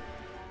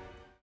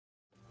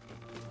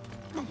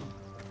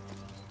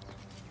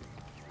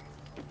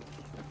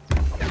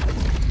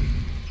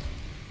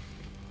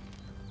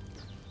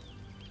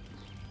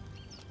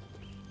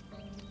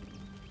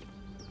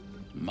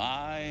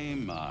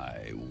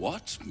 My,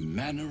 what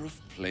manner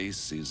of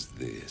place is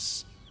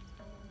this?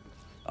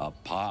 A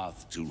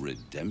path to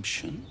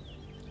redemption?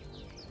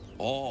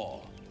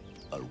 Or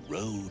a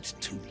road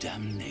to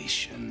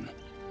damnation?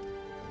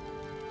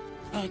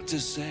 Hard to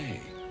say,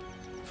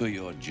 for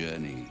your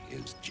journey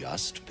is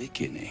just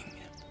beginning.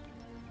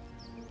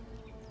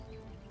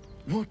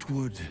 What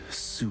would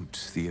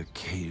suit the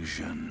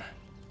occasion?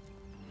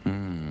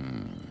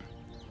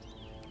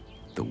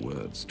 The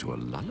words to a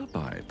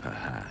lullaby,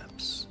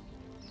 perhaps.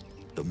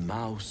 The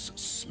mouse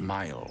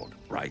smiled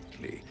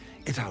brightly.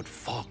 It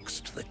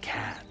outfoxed the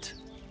cat.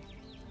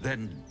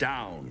 Then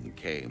down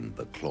came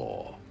the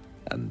claw.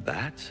 And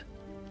that?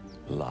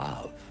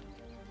 Love.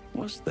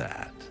 Was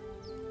that?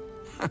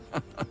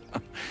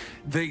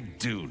 They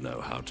do know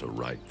how to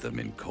write them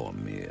in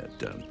Cormier,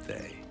 don't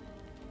they?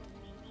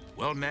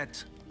 Well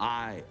met,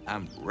 I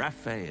am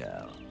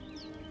Raphael.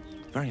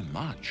 Very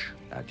much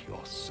at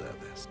your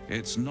service.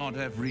 It's not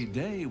every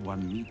day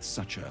one meets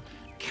such a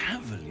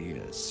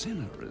cavalier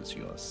sinner as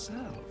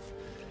yourself.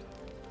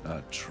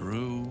 A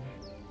true,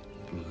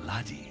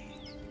 bloody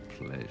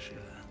pleasure.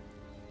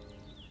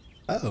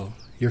 Oh,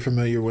 you're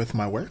familiar with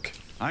my work?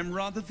 I'm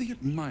rather the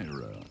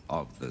admirer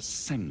of the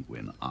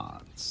sanguine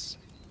arts,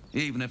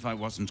 even if I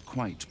wasn't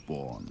quite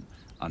born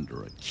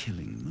under a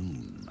killing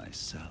moon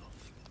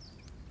myself.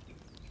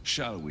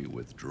 Shall we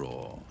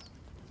withdraw?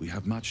 We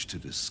have much to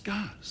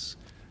discuss,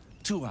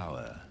 to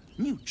our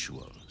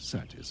mutual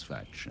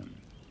satisfaction.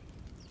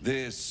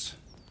 This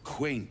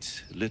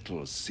quaint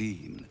little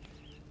scene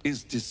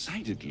is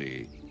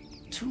decidedly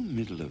too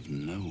middle of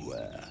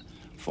nowhere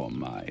for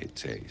my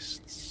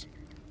tastes.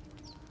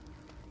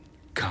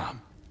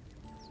 Come.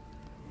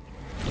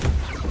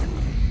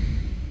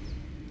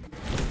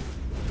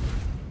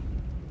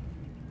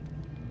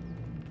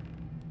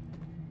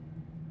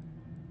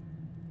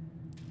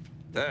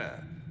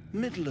 There,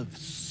 middle of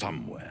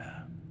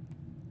somewhere.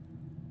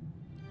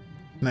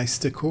 Nice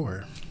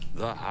decor.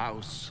 The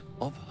House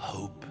of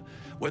Hope,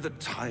 where the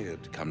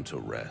tired come to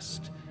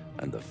rest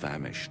and the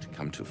famished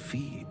come to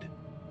feed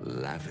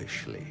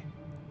lavishly.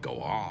 Go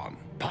on,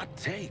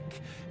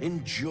 partake,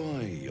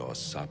 enjoy your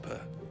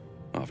supper.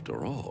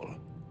 After all,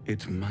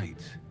 it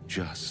might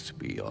just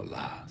be your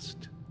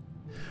last.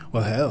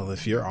 Well, hell,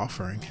 if you're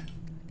offering.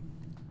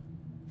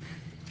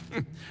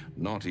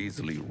 Not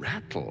easily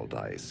rattled,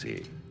 I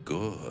see.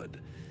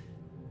 Good.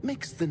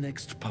 Makes the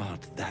next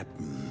part that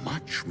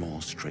much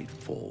more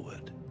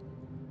straightforward.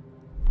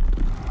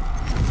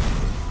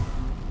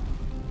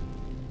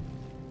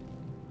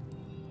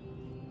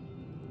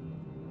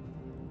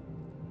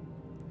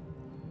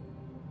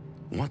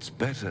 What's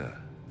better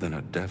than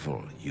a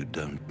devil you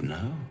don't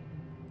know?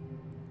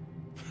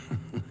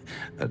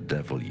 A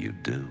devil you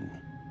do.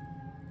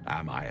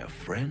 Am I a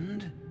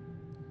friend?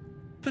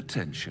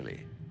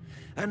 Potentially.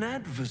 An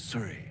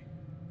adversary?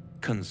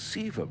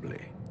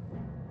 Conceivably.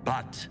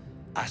 But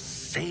a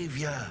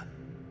savior?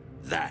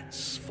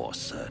 That's for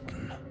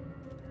certain.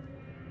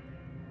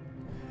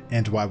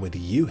 And why would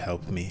you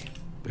help me?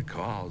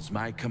 Because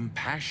my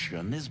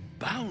compassion is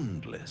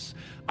boundless.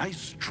 I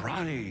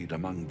stride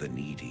among the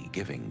needy,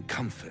 giving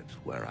comfort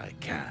where I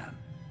can.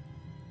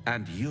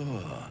 And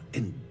you're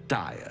in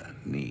dire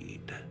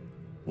need.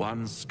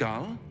 One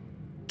skull,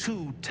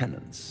 2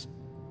 tenants,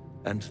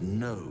 and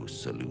no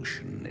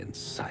solution in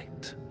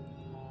sight.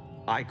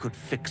 I could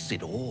fix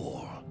it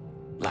all,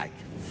 like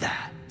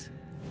that.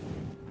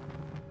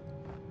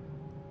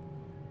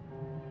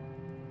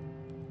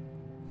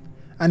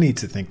 I need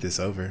to think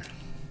this over.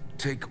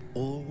 Take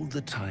all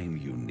the time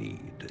you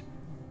need,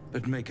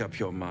 but make up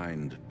your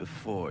mind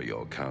before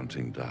you're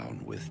counting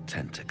down with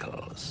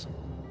tentacles.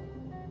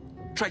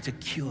 Try to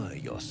cure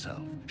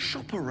yourself.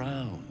 Shop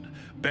around.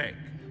 Beg,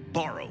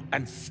 borrow,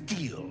 and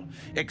steal.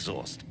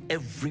 Exhaust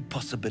every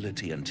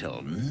possibility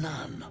until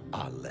none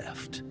are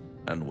left.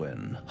 And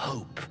when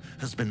hope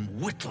has been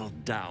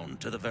whittled down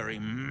to the very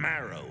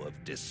marrow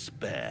of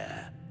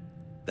despair,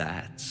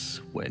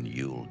 that's when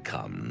you'll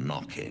come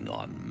knocking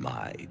on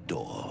my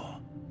door.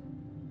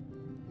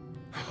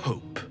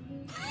 Hope.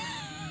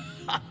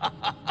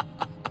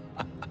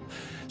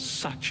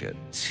 Such a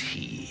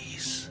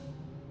tease.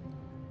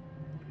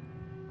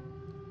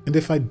 And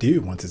if I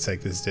do want to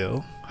take this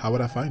deal, how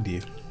would I find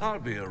you? I'll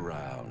be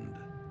around,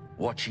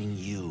 watching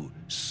you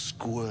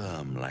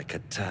squirm like a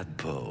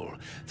tadpole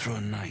through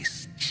a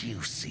nice,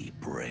 juicy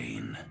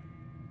brain.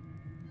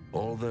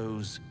 All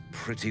those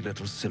pretty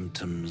little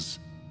symptoms,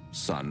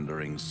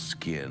 sundering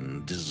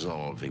skin,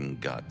 dissolving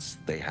guts,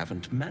 they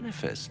haven't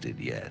manifested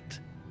yet,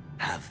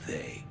 have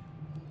they?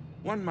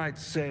 One might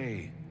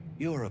say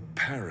you're a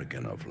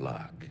paragon of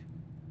luck.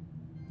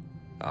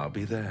 I'll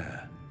be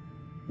there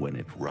when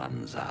it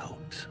runs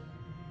out.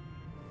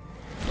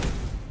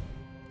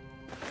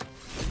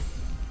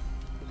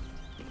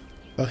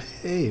 Oh,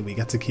 hey, we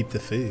got to keep the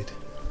food.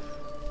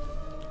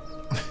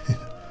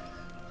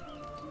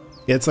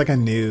 Yeah, it's like I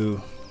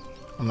knew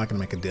I'm not gonna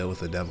make a deal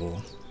with the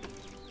devil.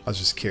 I was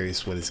just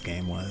curious what his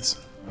game was.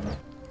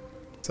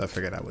 So I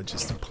figured I would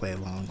just play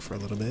along for a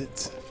little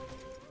bit.